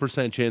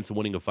 20% chance of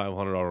winning a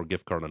 $500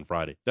 gift card on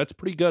Friday. That's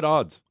pretty good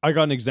odds. I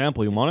got an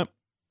example. You want it?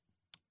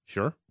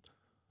 Sure.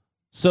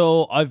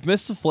 So I've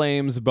missed the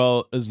Flames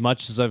about as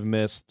much as I've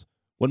missed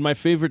when my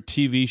favorite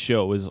TV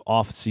show is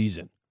off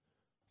season.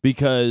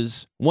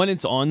 Because when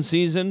it's on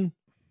season,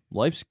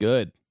 life's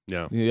good.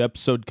 Yeah. The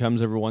episode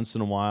comes every once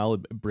in a while.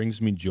 It brings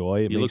me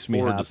joy. It makes me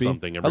happy. To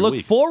something every I look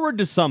week. forward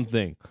to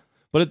something.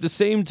 But at the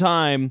same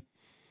time,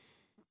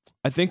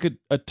 I think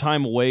a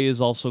time away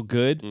is also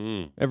good.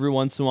 Every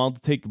once in a while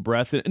to take a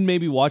breath and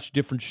maybe watch a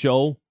different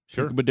show.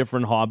 Sure. Think of a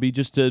different hobby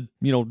just to,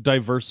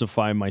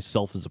 diversify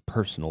myself as a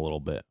person a little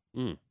bit.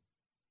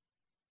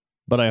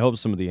 But I hope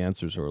some of the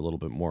answers are a little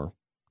bit more,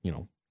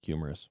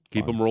 humorous.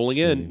 Keep them rolling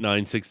in.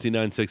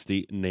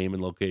 960-960, name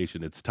and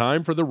location. It's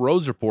time for the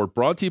Rose Report,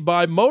 brought to you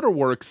by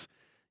Motorworks.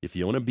 If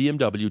you own a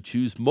BMW,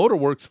 choose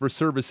Motorworks for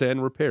service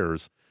and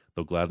repairs.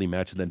 They'll gladly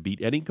match and then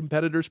beat any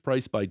competitor's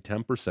price by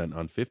 10%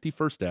 on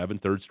 51st Ave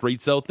and 3rd Street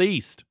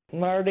Southeast.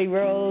 Marty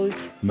Rose.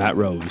 Matt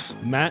Rose.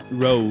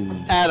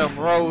 Adam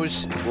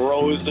Rose.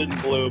 Rose and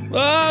Bloom.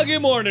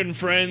 Good morning,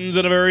 friends,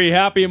 and a very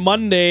happy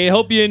Monday.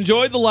 Hope you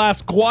enjoyed the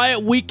last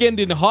quiet weekend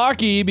in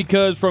hockey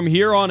because from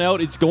here on out,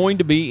 it's going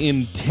to be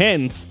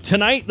intense.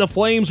 Tonight, the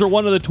Flames are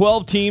one of the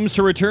 12 teams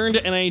to return to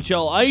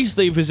NHL ice.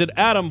 They visit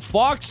Adam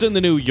Fox and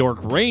the New York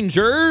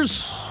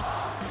Rangers.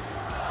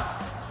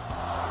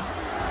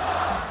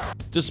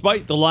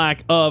 Despite the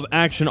lack of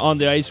action on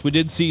the ice, we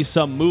did see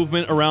some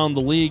movement around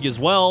the league as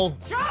well.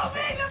 Show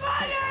me the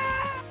money!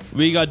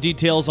 We got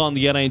details on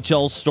the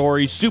NHL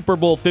story. Super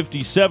Bowl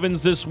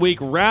 57s this week.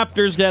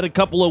 Raptors had a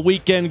couple of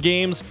weekend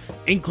games.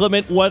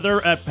 Inclement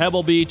weather at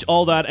Pebble Beach.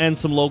 All that and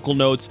some local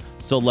notes.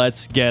 So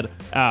let's get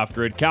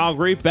after it.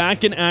 Calgary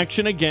back in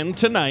action again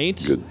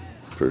tonight. Good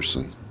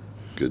person,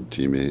 good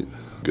teammate,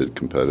 good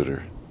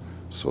competitor.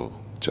 So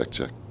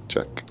check.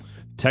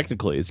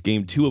 Technically, it's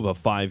game 2 of a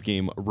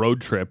 5-game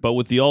road trip, but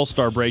with the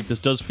All-Star break, this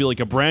does feel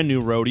like a brand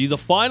new roadie. The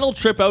final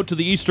trip out to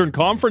the Eastern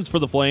Conference for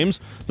the Flames.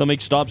 They'll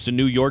make stops in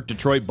New York,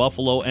 Detroit,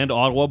 Buffalo, and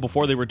Ottawa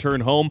before they return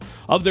home.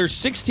 Of their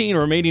 16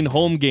 remaining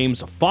home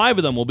games, 5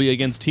 of them will be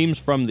against teams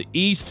from the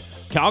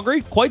East.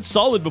 Calgary, quite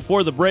solid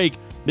before the break.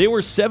 They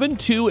were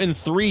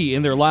 7-2-3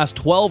 in their last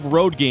 12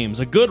 road games.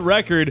 A good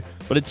record,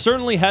 but it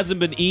certainly hasn't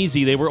been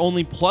easy. They were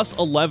only plus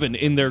 11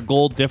 in their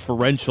goal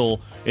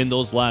differential in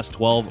those last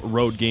 12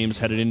 road games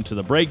headed into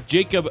the break.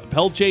 Jacob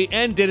Pelche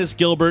and Dennis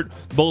Gilbert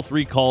both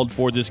recalled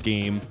for this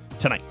game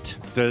tonight.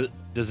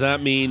 Does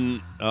that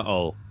mean,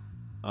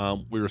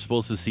 we were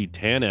supposed to see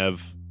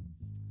Tanev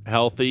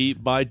healthy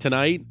by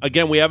tonight?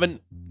 Again, we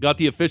haven't got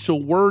the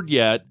official word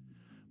yet,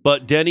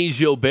 but Denny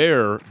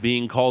Gilbert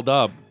being called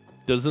up,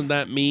 doesn't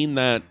that mean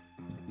that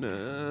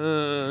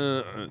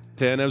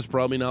Tanev's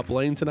probably not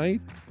playing tonight?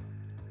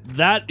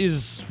 That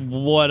is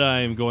what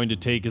I'm going to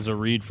take as a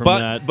read from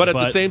that. But at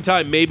the same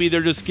time, maybe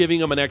they're just giving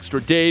him an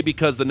extra day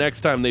because the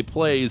next time they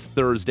play is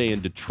Thursday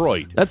in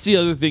Detroit. That's the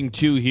other thing,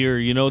 too, here.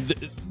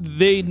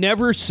 They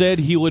never said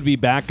he would be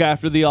back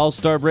after the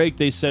All-Star break.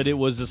 They said it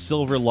was a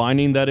silver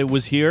lining that it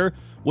was here.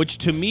 which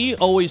to me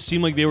always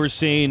seemed like they were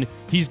saying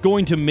he's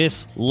going to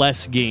miss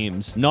less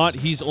games, not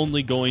he's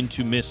only going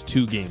to miss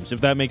 2 games,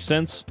 if that makes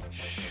sense.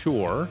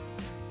 Sure.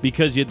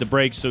 Because you had the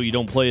break, so you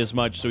don't play as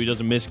much, so he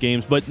doesn't miss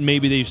games, but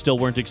maybe they still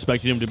weren't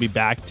expecting him to be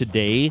back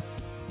today.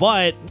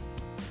 But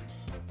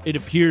it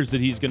appears that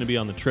he's going to be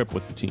on the trip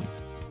with the team.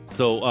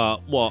 So,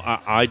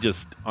 I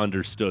just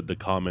understood the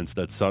comments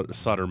that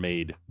Sutter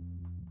made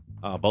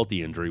about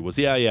the injury was,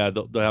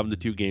 they'll have the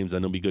 2 games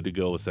and they'll be good to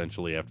go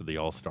essentially after the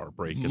All-Star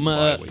break. And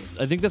I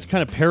think that's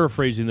kind of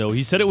paraphrasing, though.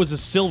 He said it was a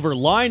silver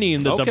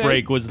lining that the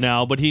break was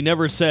now, but he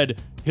never said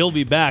he'll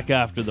be back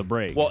after the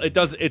break. Well,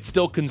 it's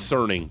still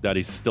concerning that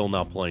he's still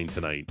not playing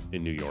tonight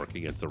in New York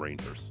against the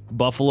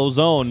Buffalo's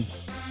own.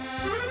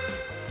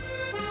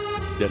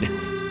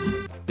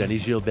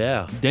 Denis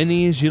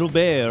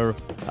Gilbert.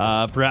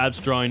 Perhaps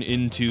drawing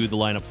into the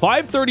lineup.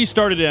 5:30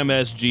 start at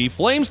MSG.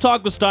 Flames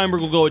talk with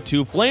Steinberg will go at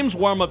 2. Flames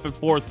warm up at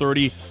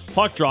 4:30.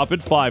 Puck drop at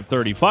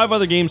 5:30. 5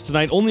 other games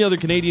tonight. Only other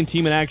Canadian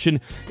team in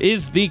action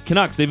is the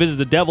Canucks. They visit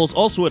the Devils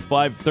also at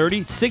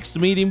 5:30. 6th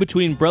meeting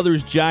between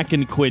brothers Jack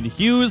and Quinn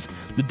Hughes.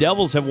 The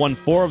Devils have won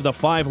 4 of the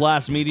 5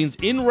 last meetings.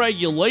 In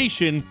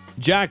regulation,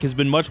 Jack has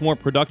been much more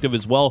productive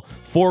as well.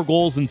 4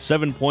 goals and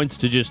 7 points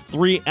to just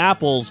 3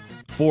 apples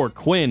for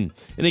Quinn.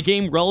 In a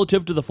game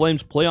relative to the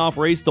Flames playoff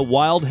race, the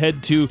Wild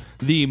head to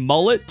the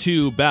Mullet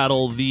to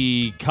battle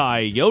the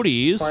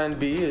Coyotes. Plan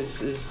B is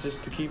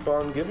just to keep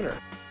on giving her.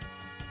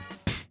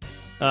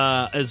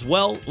 As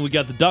well, we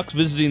got the Ducks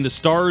visiting the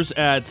Stars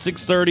at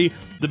 6:30.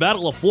 The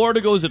Battle of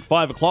Florida goes at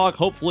 5 o'clock.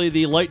 Hopefully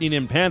the Lightning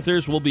and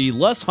Panthers will be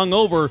less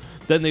hungover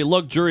than they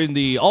looked during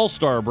the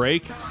All-Star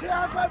break.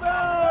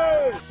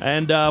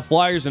 And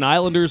Flyers and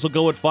Islanders will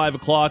go at 5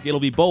 o'clock. It'll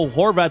be Bo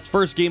Horvat's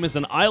first game as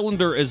an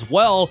Islander as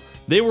well.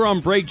 They were on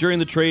break during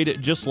the trade,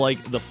 just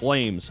like the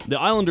Flames. The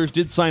Islanders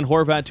did sign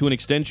Horvat to an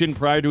extension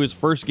prior to his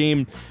first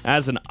game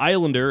as an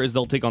Islander, as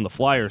they'll take on the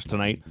Flyers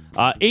tonight.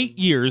 8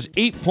 years,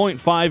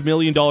 $8.5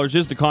 million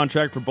is the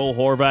contract for Bo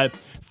Horvat.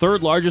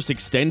 3rd largest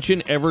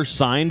extension ever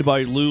signed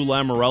by Lou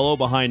Lamoriello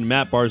behind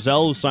Matt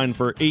Barzal, who signed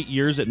for 8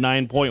 years at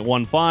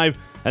 $9.15.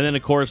 And then,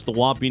 of course, the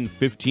whopping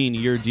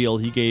 15-year deal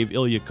he gave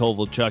Ilya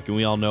Kovalchuk, and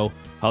we all know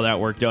how that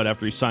worked out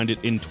after he signed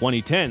it in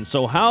 2010.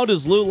 So how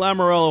does Lou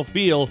Lamoriello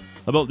feel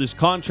about this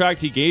contract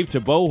he gave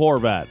to Bo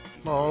Horvat?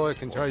 Well, all I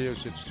can tell you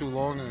is it's too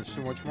long and it's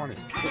too much money.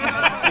 So you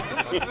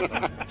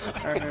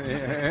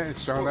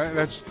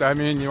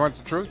want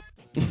the truth?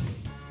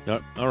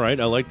 All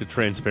right, I like the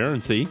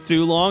transparency.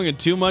 Too long and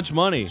too much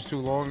money. It's too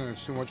long and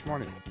it's too much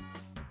money.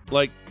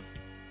 Like,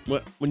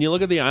 when you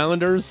look at the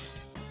Islanders,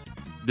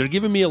 they're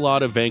giving me a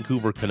lot of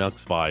Vancouver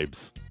Canucks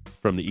vibes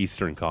from the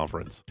Eastern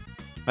Conference.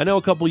 I know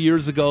a couple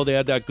years ago they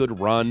had that good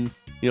run.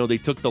 You know, they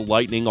took the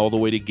Lightning all the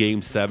way to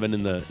Game 7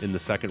 in the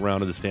second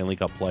round of the Stanley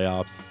Cup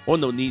playoffs. Oh,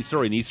 no, in the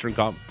Eastern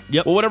Conference.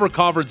 Yep. Well, whatever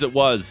conference it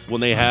was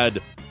when they had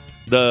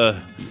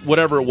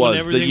whatever it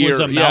was, the year was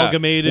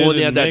amalgamated. When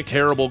they had that mixed.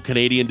 terrible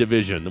Canadian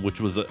division, which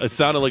was it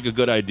sounded like a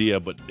good idea,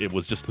 but it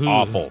was just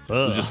awful. It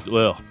was just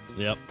ugh.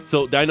 Yep.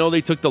 So I know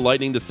they took the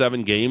Lightning to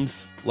 7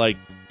 games. Like,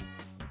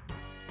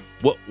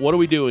 what are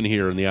we doing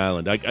here in the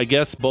island? I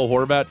guess Bo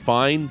Horvat,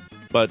 fine,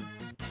 but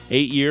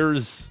 8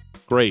 years,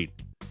 great.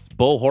 Is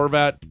Bo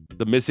Horvat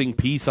the missing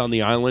piece on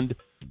the island?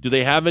 Do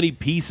they have any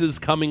pieces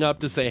coming up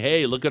to say,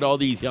 hey, look at all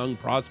these young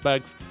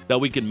prospects that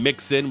we can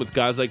mix in with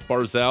guys like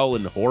Barzal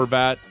and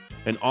Horvat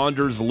and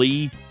Anders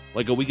Lee?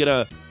 Like, are we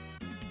gonna?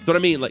 That's what I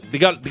mean. Like, they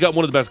got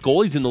one of the best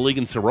goalies in the league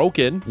in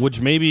Sorokin,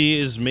 which maybe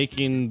is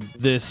making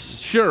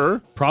this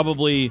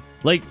probably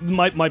like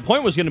my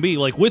point was going to be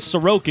like with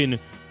Sorokin,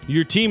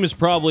 your team is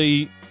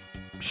probably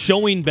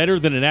showing better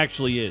than it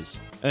actually is,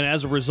 and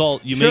as a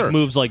result, you make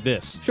moves like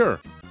this. Sure,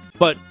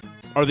 but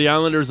are the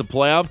Islanders a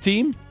playoff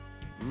team?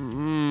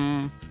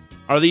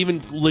 Are they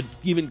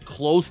even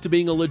close to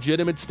being a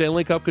legitimate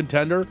Stanley Cup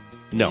contender?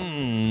 No.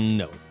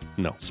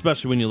 No.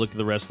 Especially when you look at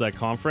the rest of that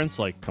conference.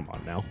 Like, come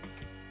on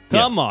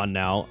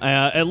now.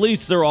 At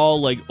least they're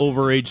all like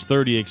over age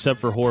 30, except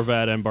for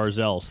Horvat and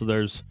Barzal. So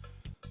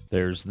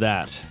there's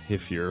that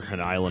if you're an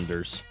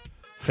Islanders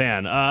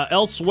fan.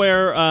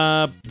 Elsewhere,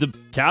 the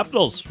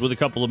Capitals with a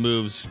couple of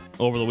moves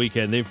over the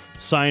weekend. They've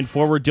signed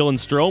forward Dylan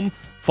Strome,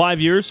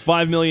 5 years,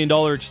 $5 million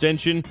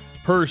extension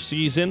per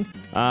season.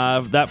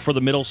 That for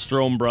the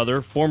Middlestrom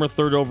brother, former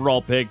 3rd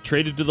overall pick,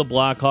 traded to the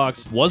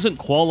Blackhawks, wasn't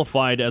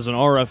qualified as an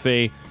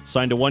RFA,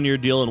 signed a 1-year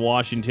deal in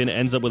Washington,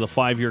 ends up with a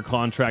 5-year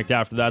contract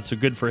after that, so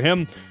good for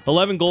him.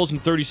 11 goals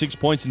and 36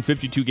 points in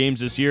 52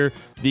 games this year.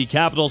 The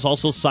Capitals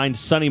also signed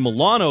Sonny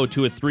Milano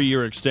to a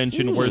 3-year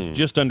extension worth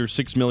just under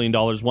 $6 million,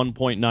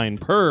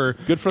 1.9 per.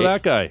 Good for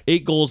that guy.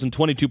 8 goals and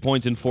 22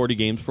 points in 40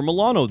 games for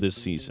Milano this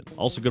season.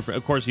 Also good for,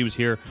 of course, he was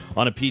here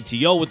on a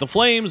PTO with the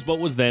Flames, but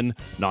was then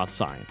not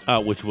signed.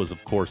 Which was,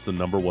 of course, the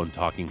number one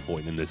talking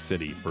point in this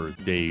city for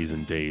days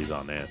and days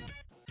on end.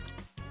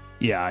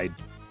 Yeah,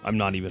 I'm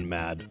not even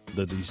mad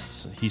that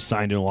he's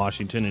signed in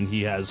Washington and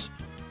he has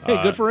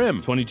good for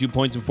him. 22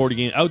 points in 40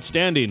 games.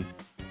 Outstanding.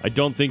 I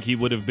don't think he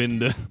would have been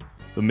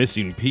the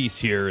missing piece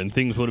here, and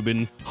things would have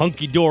been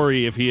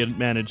hunky-dory if he had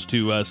managed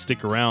to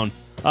stick around.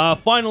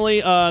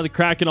 Finally, the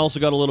Kraken also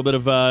got a little bit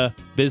of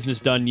business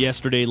done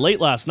yesterday, late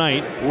last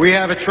night. We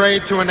have a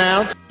trade to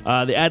announce.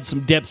 They add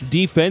some depth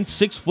defense.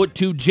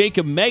 6'2"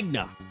 Jacob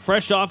Magna,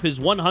 fresh off his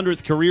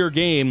 100th career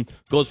game,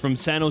 goes from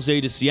San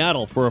Jose to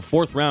Seattle for a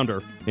 4th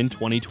rounder in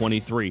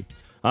 2023.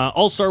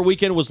 All-Star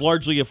Weekend was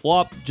largely a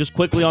flop. Just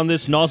quickly on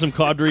this, Nazem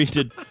Kadri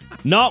did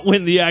not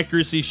win the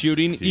accuracy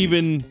shooting,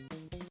 even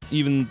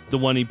the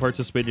one he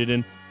participated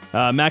in.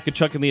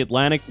 Makachuk and the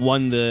Atlantic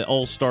won the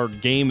All-Star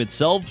game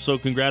itself, so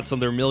congrats on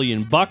their $1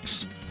 million.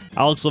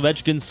 Alex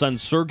Ovechkin's son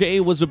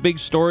Sergei was a big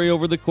story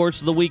over the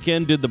course of the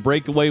weekend. Did the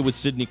breakaway with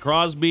Sidney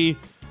Crosby.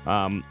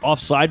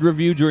 Offside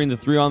review during the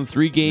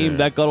 3-on-3 game.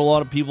 That got a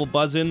lot of people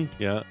buzzing.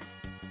 Yeah.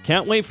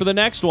 Can't wait for the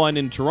next one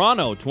in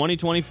Toronto,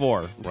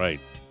 2024. Right.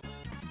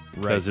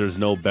 Because there's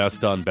no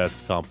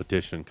best-on-best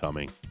competition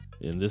coming.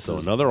 And this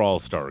is another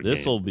All-Star game.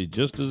 This will be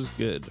just as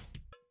good.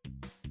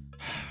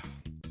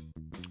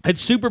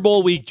 It's Super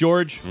Bowl week,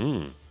 George.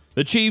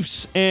 The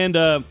Chiefs and,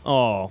 I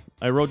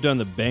wrote down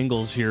the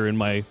Bengals here in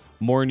my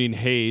morning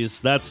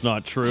haze. That's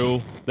not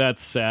true.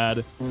 That's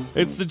sad.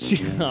 It's the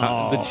Chiefs.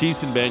 The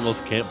Chiefs and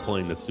Bengals can't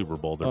play in the Super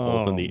Bowl. They're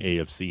both in the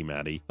AFC,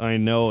 Matty. I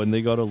know, and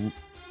they got to...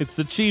 It's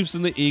the Chiefs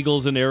and the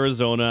Eagles in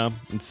Arizona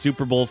in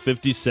Super Bowl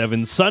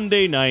 57,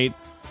 Sunday night.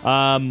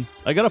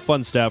 I got a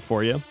fun stat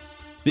for you.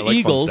 The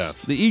Eagles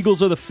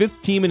are the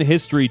 5th team in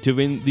history to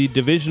win the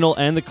divisional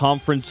and the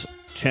conference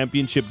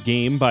championship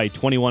game by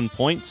 21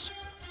 points.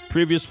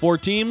 Previous 4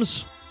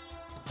 teams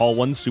all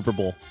won the Super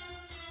Bowl.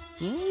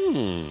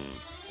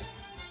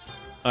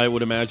 I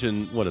would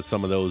imagine it's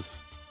some of those.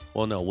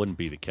 Well, no, it wouldn't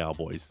be the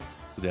Cowboys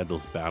because they had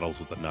those battles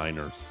with the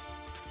Niners.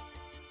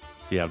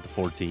 Do you have the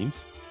 4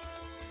 teams?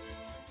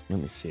 Let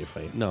me see if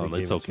I. No,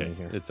 it's okay.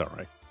 It's all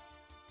right.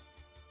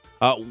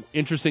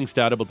 Interesting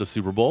stat about the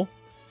Super Bowl.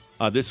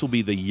 This will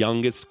be the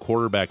youngest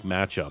quarterback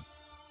matchup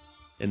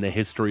in the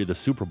history of the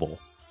Super Bowl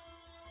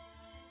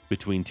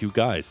between 2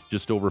 guys,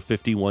 just over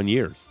 51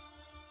 years.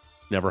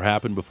 Never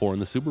happened before in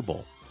the Super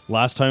Bowl.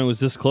 Last time it was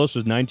this close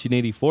was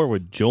 1984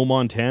 with Joe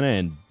Montana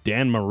and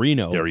Dan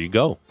Marino. There you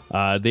go.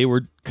 They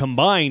were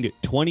combined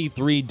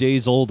 23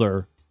 days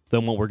older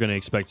than what we're going to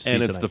expect to see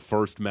And it's tonight. the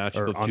first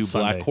matchup of 2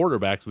 Sunday. black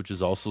quarterbacks, which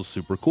is also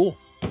super cool.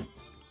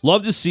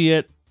 Love to see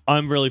it.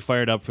 I'm really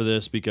fired up for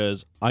this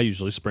because I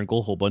usually sprinkle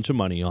a whole bunch of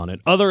money on it.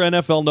 Other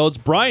NFL notes,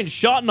 Brian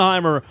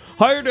Schottenheimer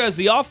hired as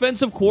the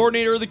offensive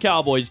coordinator of the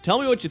Cowboys. Tell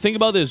me what you think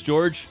about this,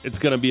 George. It's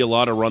going to be a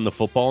lot of run the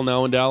football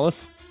now in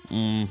Dallas.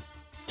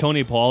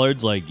 Tony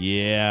Pollard's like,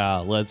 yeah,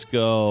 let's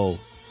go.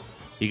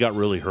 He got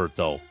really hurt,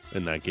 though,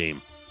 in that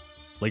game.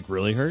 Like,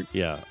 really hurt?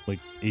 Yeah. Like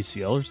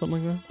ACL or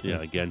something like that?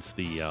 Yeah, against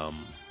the...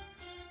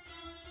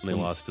 they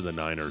lost to the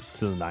Niners.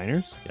 To the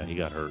Niners? Yeah, he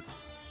got hurt.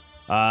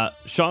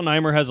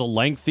 Schottenheimer has a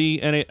lengthy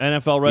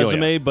NFL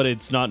resume, but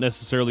it's not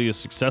necessarily a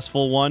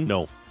successful one.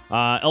 No.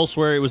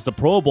 Elsewhere, it was the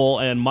Pro Bowl,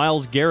 and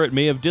Myles Garrett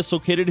may have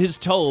dislocated his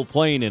toe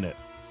playing in it.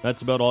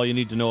 That's about all you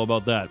need to know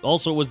about that.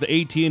 Also, it was the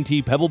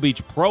AT&T Pebble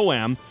Beach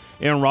Pro-Am.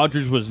 Aaron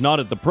Rodgers was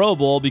not at the Pro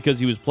Bowl because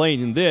he was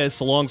playing in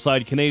this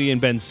alongside Canadian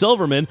Ben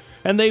Silverman,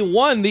 and they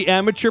won the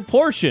amateur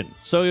portion.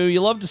 So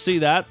you love to see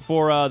that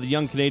for the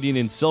young Canadian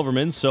in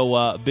Silverman.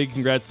 So big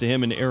congrats to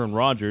him and Aaron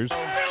Rodgers.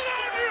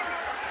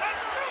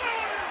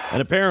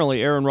 And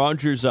apparently, Aaron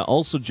Rodgers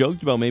also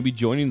joked about maybe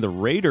joining the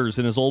Raiders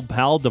and his old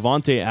pal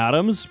Davante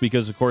Adams,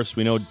 because, of course,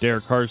 we know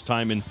Derek Carr's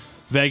time in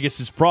Vegas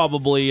is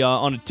probably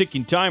on a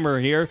ticking timer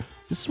here.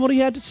 This is what he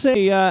had to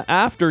say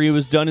after he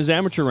was done his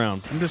amateur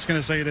round. I'm just going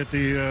to say that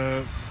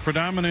the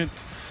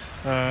predominant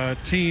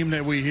team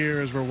that we hear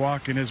as we're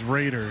walking is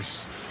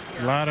Raiders.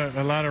 A lot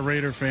of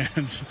Raider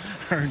fans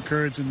are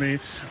encouraging me.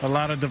 A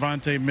lot of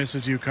Davante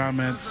misses you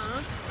comments.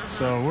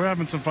 So we're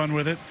having some fun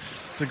with it.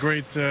 It's a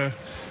great,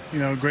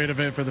 great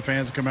event for the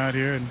fans to come out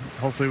here, and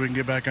hopefully we can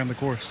get back on the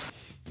course.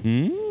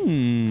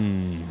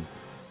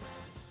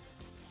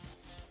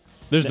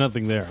 There's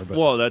nothing there. But.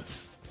 Well,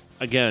 that's,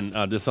 again,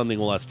 this is something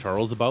we'll ask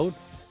Charles about,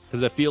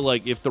 because I feel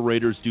like if the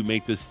Raiders do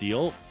make this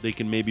deal, they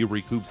can maybe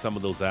recoup some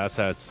of those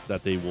assets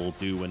that they will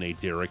do in a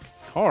Derek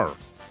Carr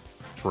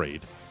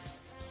trade.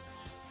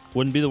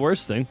 Wouldn't be the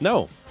worst thing.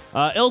 No.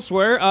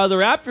 Elsewhere, the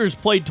Raptors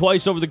played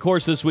twice over the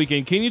course this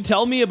weekend. Can you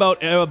tell me about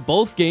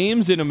both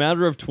games in a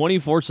matter of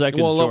 24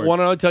 seconds, Well, George? why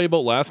don't I tell you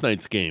about last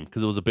night's game,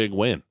 because it was a big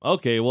win.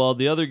 Okay, well,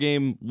 the other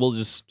game we'll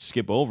just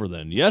skip over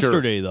then.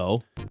 Yesterday,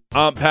 though.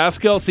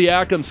 Pascal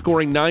Siakam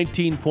scoring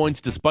 19 points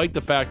despite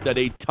the fact that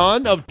a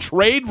ton of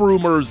trade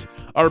rumors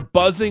are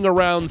buzzing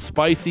around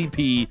Spicy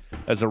P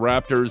as the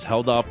Raptors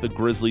held off the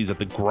Grizzlies at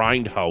the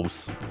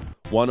Grindhouse.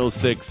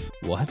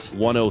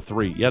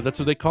 106-103. Yeah, that's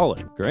what they call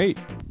it. Great.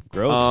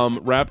 Gross.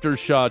 Raptors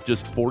shot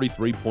just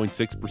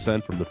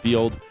 43.6% from the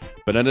field,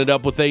 but ended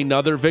up with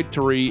another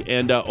victory,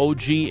 and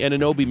OG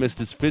Anunoby missed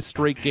his 5th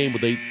straight game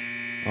with 8.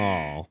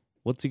 Oh,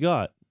 what's he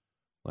got?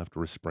 Left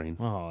wrist sprain.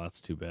 Oh,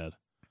 that's too bad.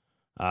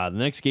 The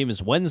next game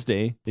is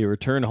Wednesday. They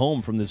return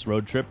home from this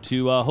road trip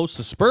to host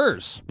the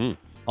Spurs.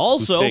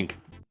 Also, Who stink.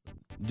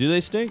 Do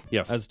they stink?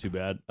 Yes. That's too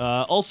bad.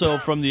 Also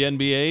from the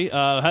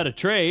NBA, had a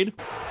trade.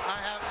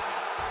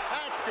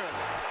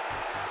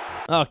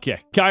 Okay,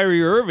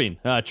 Kyrie Irving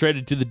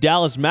traded to the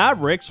Dallas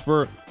Mavericks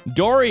for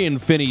Dorian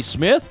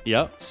Finney-Smith.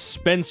 Yep.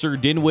 Spencer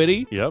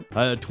Dinwiddie. Yep.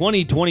 A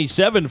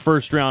 2027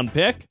 first-round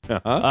pick,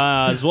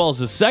 as well as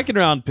a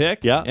second-round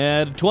pick. Yeah.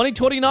 And a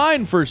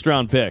 2029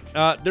 first-round pick.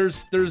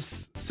 There's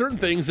certain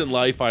things in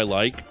life I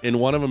like, and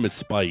one of them is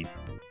spite.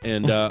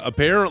 And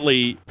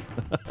apparently,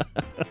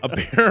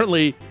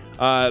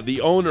 the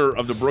owner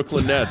of the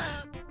Brooklyn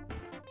Nets,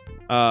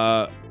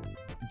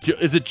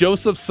 is it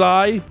Joseph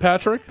Tsai,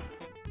 Patrick?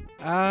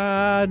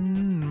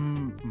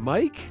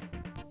 Mike?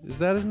 Is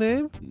that his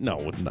name? No,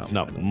 it's not.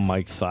 No,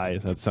 Mike Tsai.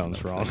 That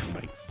sounds wrong.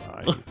 Mike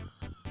Tsai.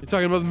 You're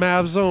talking about the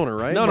Mavs owner,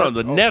 right? No,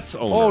 the Nets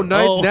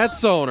owner.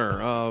 Nets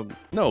owner.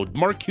 No,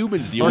 Mark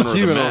Cuban's the Mark owner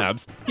Cuban. of the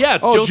Mavs. Yeah,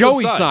 it's Joseph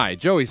Joey Tsai. Tsai.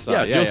 Joey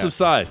Tsai. Yeah, Joseph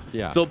Tsai.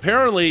 Yeah. So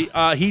apparently,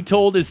 he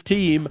told his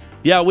team,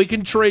 we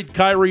can trade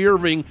Kyrie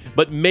Irving,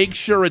 but make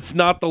sure it's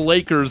not the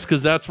Lakers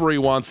because that's where he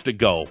wants to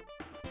go.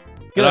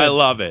 Good. And I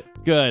love it.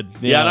 Good.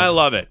 Yeah, and I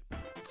love it.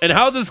 And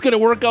how's this going to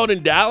work out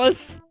in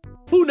Dallas?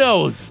 Who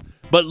knows?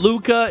 But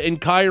Luka and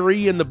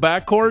Kyrie in the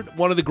backcourt,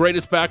 one of the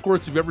greatest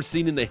backcourts you've ever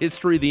seen in the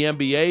history of the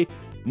NBA,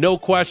 no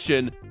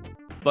question.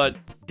 But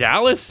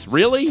Dallas,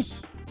 really?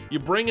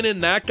 You're bringing in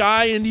that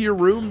guy into your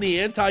room,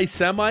 the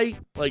anti-Semite?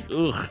 Like,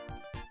 ugh.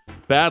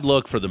 Bad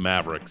look for the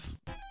Mavericks.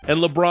 And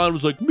LeBron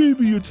was like,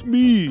 maybe it's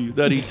me,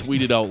 that he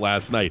tweeted out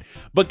last night.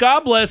 But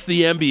God bless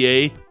the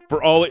NBA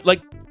for always,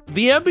 like,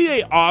 the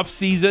NBA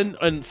offseason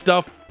and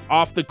stuff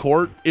off the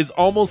court is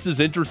almost as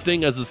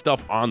interesting as the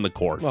stuff on the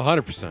court.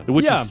 100%.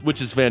 Which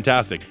is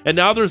fantastic. And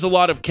now there's a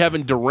lot of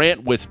Kevin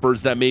Durant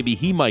whispers that maybe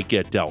he might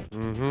get dealt.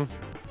 Mm-hmm.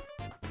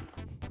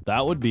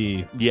 That would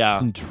be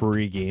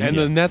intriguing. And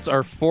the Nets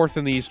are 4th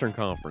in the Eastern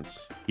Conference.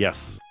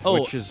 Yes.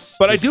 Which is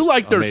but I do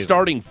like their amazing.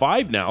 starting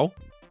 5 now.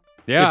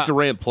 Yeah. If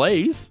Durant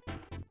plays.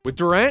 With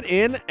Durant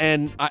in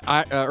and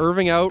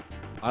Irving out,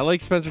 I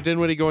like Spencer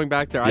Dinwiddie going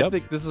back there. Yep. I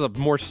think this is a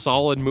more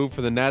solid move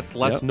for the Nets.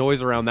 Less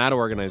noise around that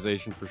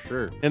organization for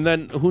sure. And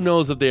then who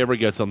knows if they ever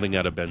get something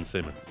out of Ben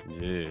Simmons.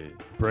 Yeah.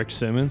 Brick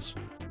Simmons.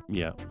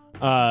 Yeah.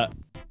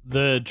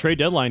 The trade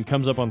deadline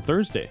comes up on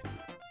Thursday.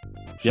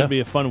 Should be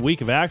a fun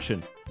week of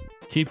action.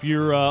 Keep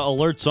your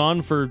alerts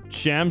on for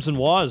Shams and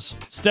Waz.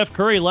 Steph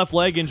Curry, left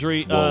leg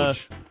injury.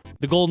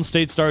 The Golden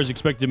State Stars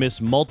expect to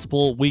miss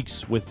multiple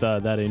weeks with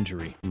that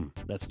injury.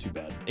 That's too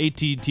bad.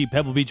 AT&T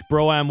Pebble Beach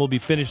Bro-Am will be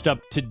finished up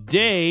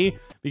today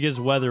because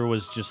weather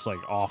was just like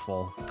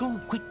awful. Go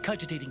quick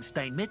cogitating,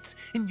 Steinmetz,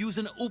 and use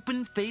an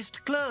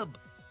open-faced club.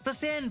 The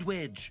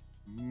Sandwich.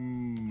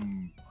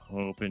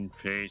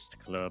 Open-faced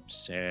club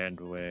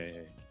sandwich.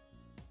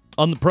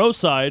 On the pro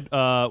side,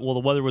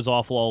 the weather was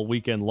awful all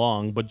weekend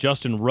long, but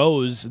Justin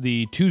Rose,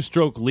 the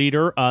two-stroke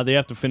leader, they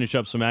have to finish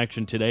up some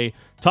action today.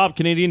 Top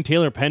Canadian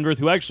Taylor Pendrith,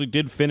 who actually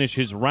did finish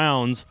his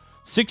rounds,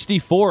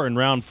 64 in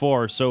round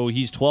 4, so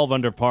he's 12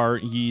 under par.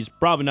 He's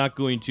probably not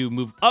going to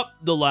move up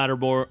the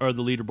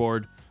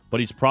leaderboard, but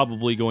he's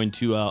probably going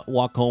to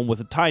walk home with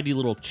a tidy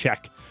little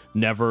check.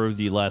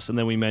 Nevertheless, and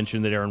then we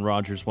mentioned that Aaron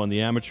Rodgers won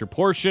the amateur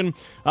portion.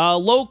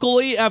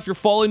 Locally, after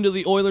falling to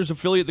the Oilers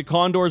affiliate, the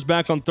Condors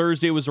back on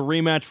Thursday, was a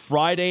rematch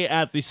Friday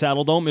at the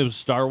Saddle Dome. It was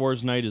Star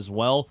Wars night as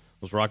well. I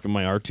was rocking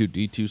my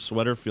R2-D2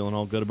 sweater, feeling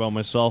all good about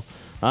myself.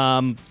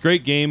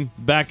 Great game,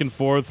 back and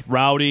forth,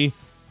 rowdy.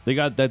 They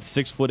got that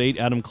 6'8"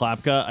 Adam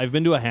Klapka. I've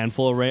been to a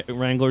handful of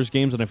Wranglers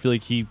games, and I feel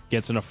like he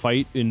gets in a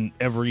fight in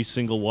every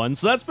single one.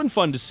 So that's been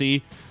fun to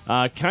see.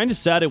 Kind of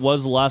sad it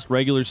was the last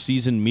regular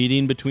season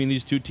meeting between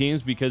these two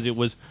teams because it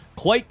was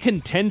quite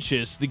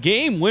contentious. The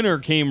game winner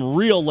came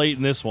real late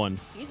in this one.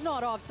 He's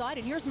not offside,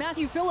 and here's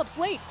Matthew Phillips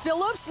late.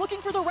 Phillips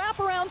looking for the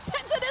wraparound,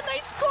 sends it, and they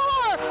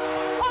score!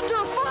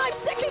 Under 5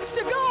 seconds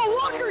to go,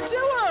 Walker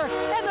Dewar,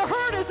 and the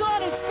herd is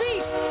on its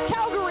feet.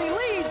 Calgary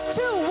leads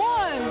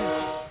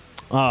 2-1.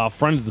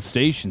 Friend of the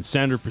station,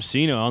 Sandra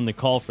Persino, on the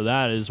call for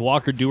that, as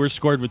Walker Dewar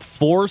scored with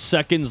 4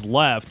 seconds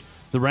left.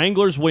 The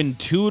Wranglers win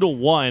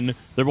 2-1.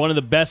 They're one of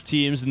the best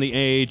teams in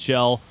the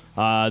AHL.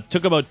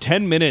 Took about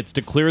 10 minutes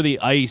to clear the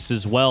ice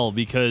as well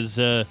because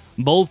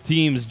both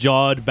teams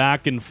jawed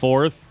back and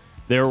forth.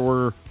 There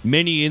were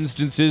many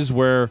instances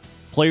where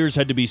players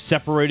had to be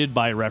separated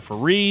by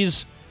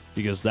referees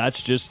because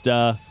that's just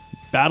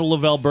Battle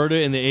of Alberta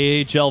in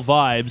the AHL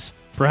vibes.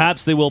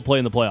 Perhaps they will play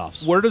in the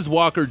playoffs. Where does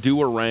Walker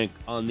Dewar rank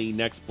on the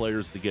next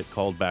players to get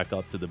called back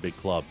up to the big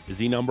club? Is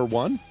he number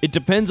 1? It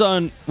depends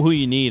on who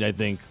you need, I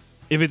think.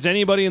 If it's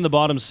anybody in the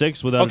bottom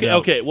 6, without a doubt.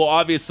 Okay. Well,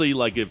 obviously,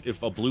 like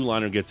if a blue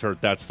liner gets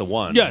hurt, that's the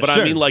one. Yeah, but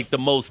sure. I mean, like the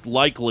most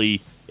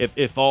likely,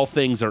 if all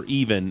things are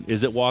even,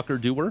 is it Walker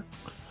Dewar?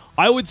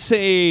 I would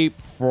say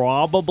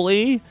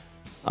probably.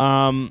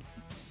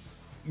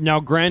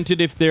 Now,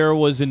 granted, if there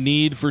was a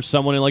need for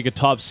someone in like a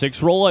top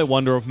 6 role, I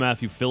wonder if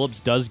Matthew Phillips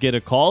does get a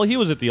call. He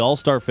was at the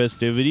All-Star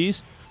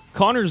festivities.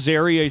 Connor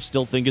Zary, I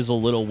still think, is a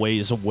little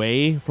ways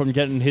away from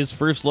getting his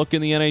first look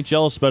in the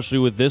NHL, especially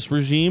with this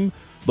regime.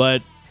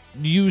 But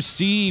you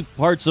see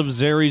parts of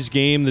Zary's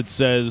game that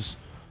says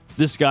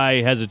this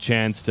guy has a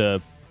chance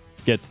to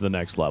get to the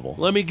next level.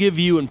 Let me give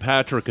you and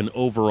Patrick an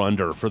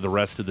over-under for the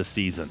rest of the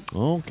season.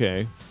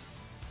 Okay.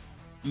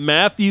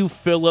 Matthew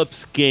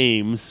Phillips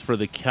games for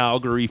the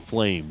Calgary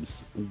Flames.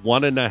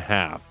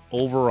 1.5.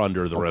 Over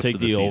under the rest of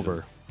the season.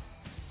 Over.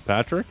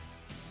 Patrick?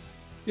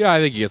 Yeah, I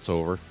think he gets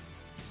over.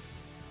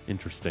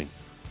 Interesting.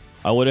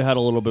 I would have had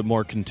a little bit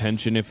more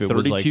contention if it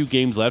was like 32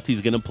 games left.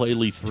 He's going to play at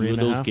least 2 of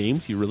those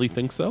games. You really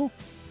think so?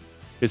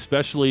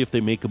 Especially if they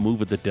make a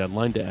move at the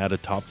deadline to add a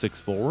top 6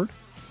 forward?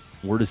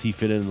 Where does he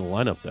fit in the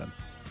lineup then?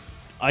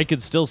 I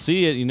could still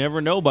see it. You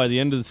never know by the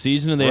end of the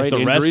season, and they have to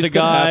Injuries rest a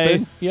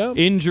guy. Yep.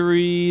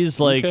 Injuries,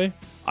 Okay.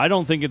 I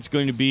don't think it's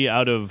going to be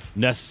out of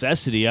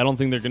necessity. I don't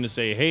think they're going to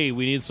say, hey,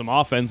 we need some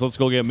offense. Let's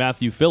go get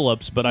Matthew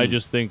Phillips. But I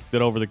just think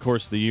that over the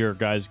course of the year,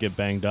 guys get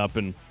banged up.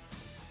 And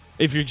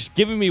if you're just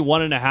giving me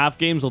 1.5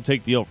 games, I'll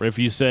take the over. If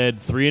you said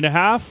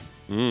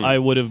 3.5, I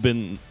would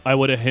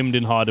have hemmed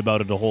and hawed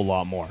about it a whole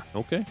lot more.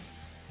 Okay.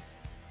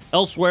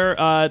 Elsewhere,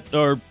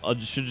 or I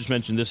should just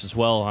mention this as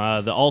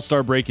well. The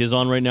All-Star break is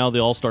on right now. The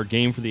All-Star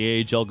game for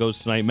the AHL goes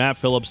tonight. Matt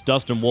Phillips,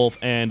 Dustin Wolf,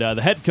 and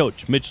the head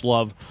coach, Mitch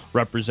Love,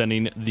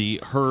 representing the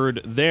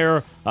Herd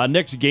there.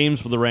 Next games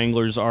for the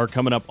Wranglers are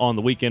coming up on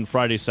the weekend,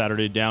 Friday,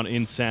 Saturday, down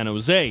in San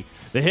Jose.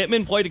 The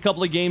Hitmen played a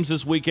couple of games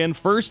this weekend.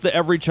 First, the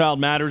Every Child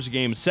Matters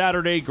game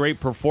Saturday.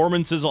 Great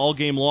performances all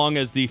game long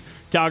as the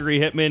Calgary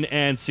Hitmen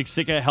and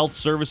Siksika Health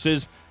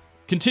Services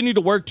continue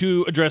to work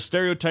to address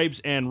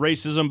stereotypes and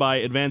racism by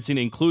advancing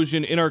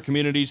inclusion in our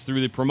communities through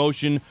the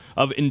promotion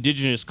of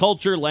Indigenous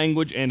culture,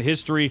 language, and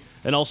history,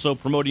 and also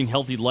promoting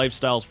healthy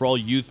lifestyles for all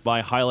youth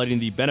by highlighting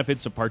the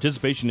benefits of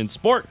participation in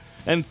sport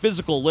and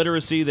physical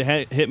literacy. The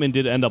Hitmen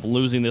did end up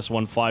losing this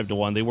one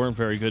 5-1. They weren't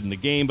very good in the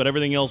game, but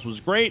everything else was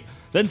great.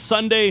 Then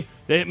Sunday,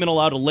 the Hitmen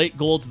allowed a late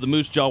goal to the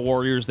Moose Jaw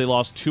Warriors. They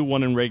lost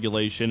 2-1 in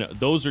regulation.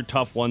 Those are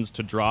tough ones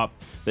to drop.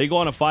 They go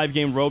on a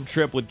 5-game road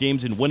trip with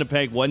games in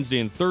Winnipeg Wednesday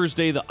and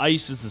Thursday. The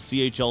Ice is the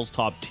CHL's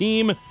top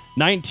team.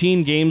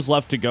 19 games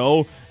left to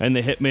go, and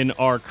the Hitmen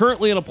are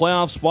currently in a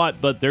playoff spot,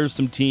 but there's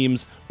some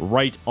teams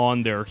right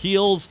on their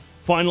heels.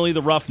 Finally,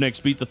 the Roughnecks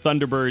beat the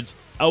Thunderbirds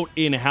out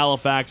in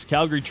Halifax.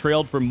 Calgary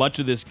trailed for much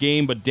of this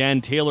game, but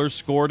Dan Taylor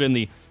scored in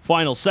the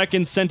final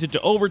seconds, sent it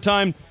to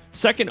overtime.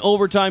 Second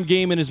overtime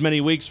game in as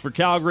many weeks for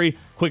Calgary.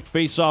 Quick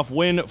face-off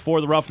win for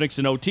the Roughnecks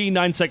in OT.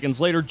 9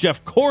 seconds later,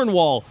 Jeff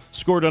Cornwall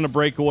scored on a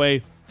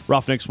breakaway.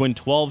 Roughnecks win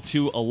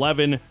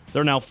 12-11.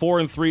 They're now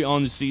 4-3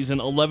 on the season.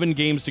 11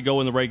 games to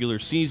go in the regular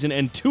season,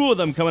 and 2 of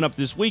them coming up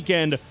this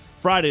weekend.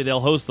 Friday, they'll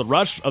host the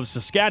Rush of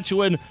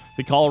Saskatchewan.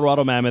 The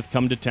Colorado Mammoth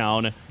come to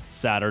town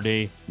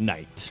Saturday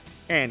night.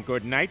 And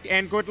good night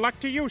and good luck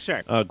to you,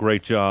 sir.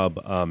 Great job,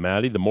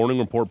 Maddie. The Morning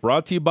Report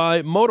brought to you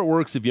by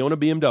Motorworks. If you own a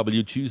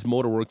BMW, choose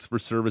Motorworks for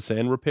service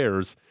and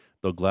repairs.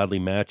 They'll gladly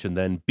match and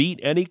then beat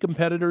any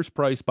competitor's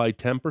price by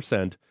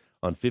 10%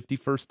 on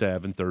 51st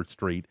Ave and 3rd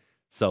Street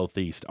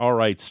Southeast. All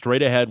right,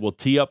 straight ahead, we'll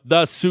tee up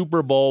the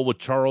Super Bowl with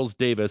Charles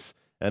Davis,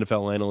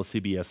 NFL analyst,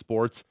 CBS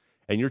Sports,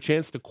 and your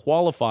chance to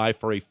qualify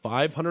for a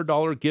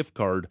 $500 gift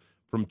card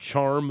from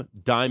Charm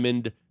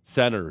Diamond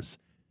Centers.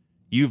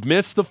 You've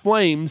missed the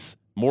Flames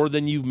more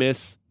than you've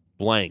missed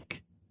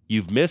blank.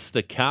 You've missed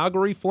the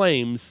Calgary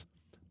Flames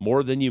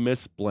more than you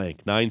miss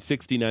blank.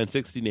 960,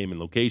 name and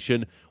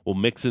location. We'll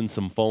mix in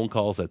some phone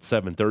calls at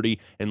 7:30.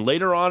 And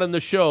later on in the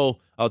show,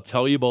 I'll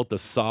tell you about the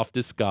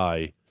softest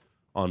guy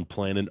on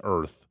planet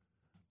Earth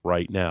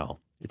right now.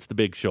 It's the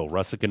Big Show.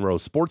 Russick and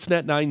Rose.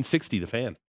 Sportsnet 960, The Fan.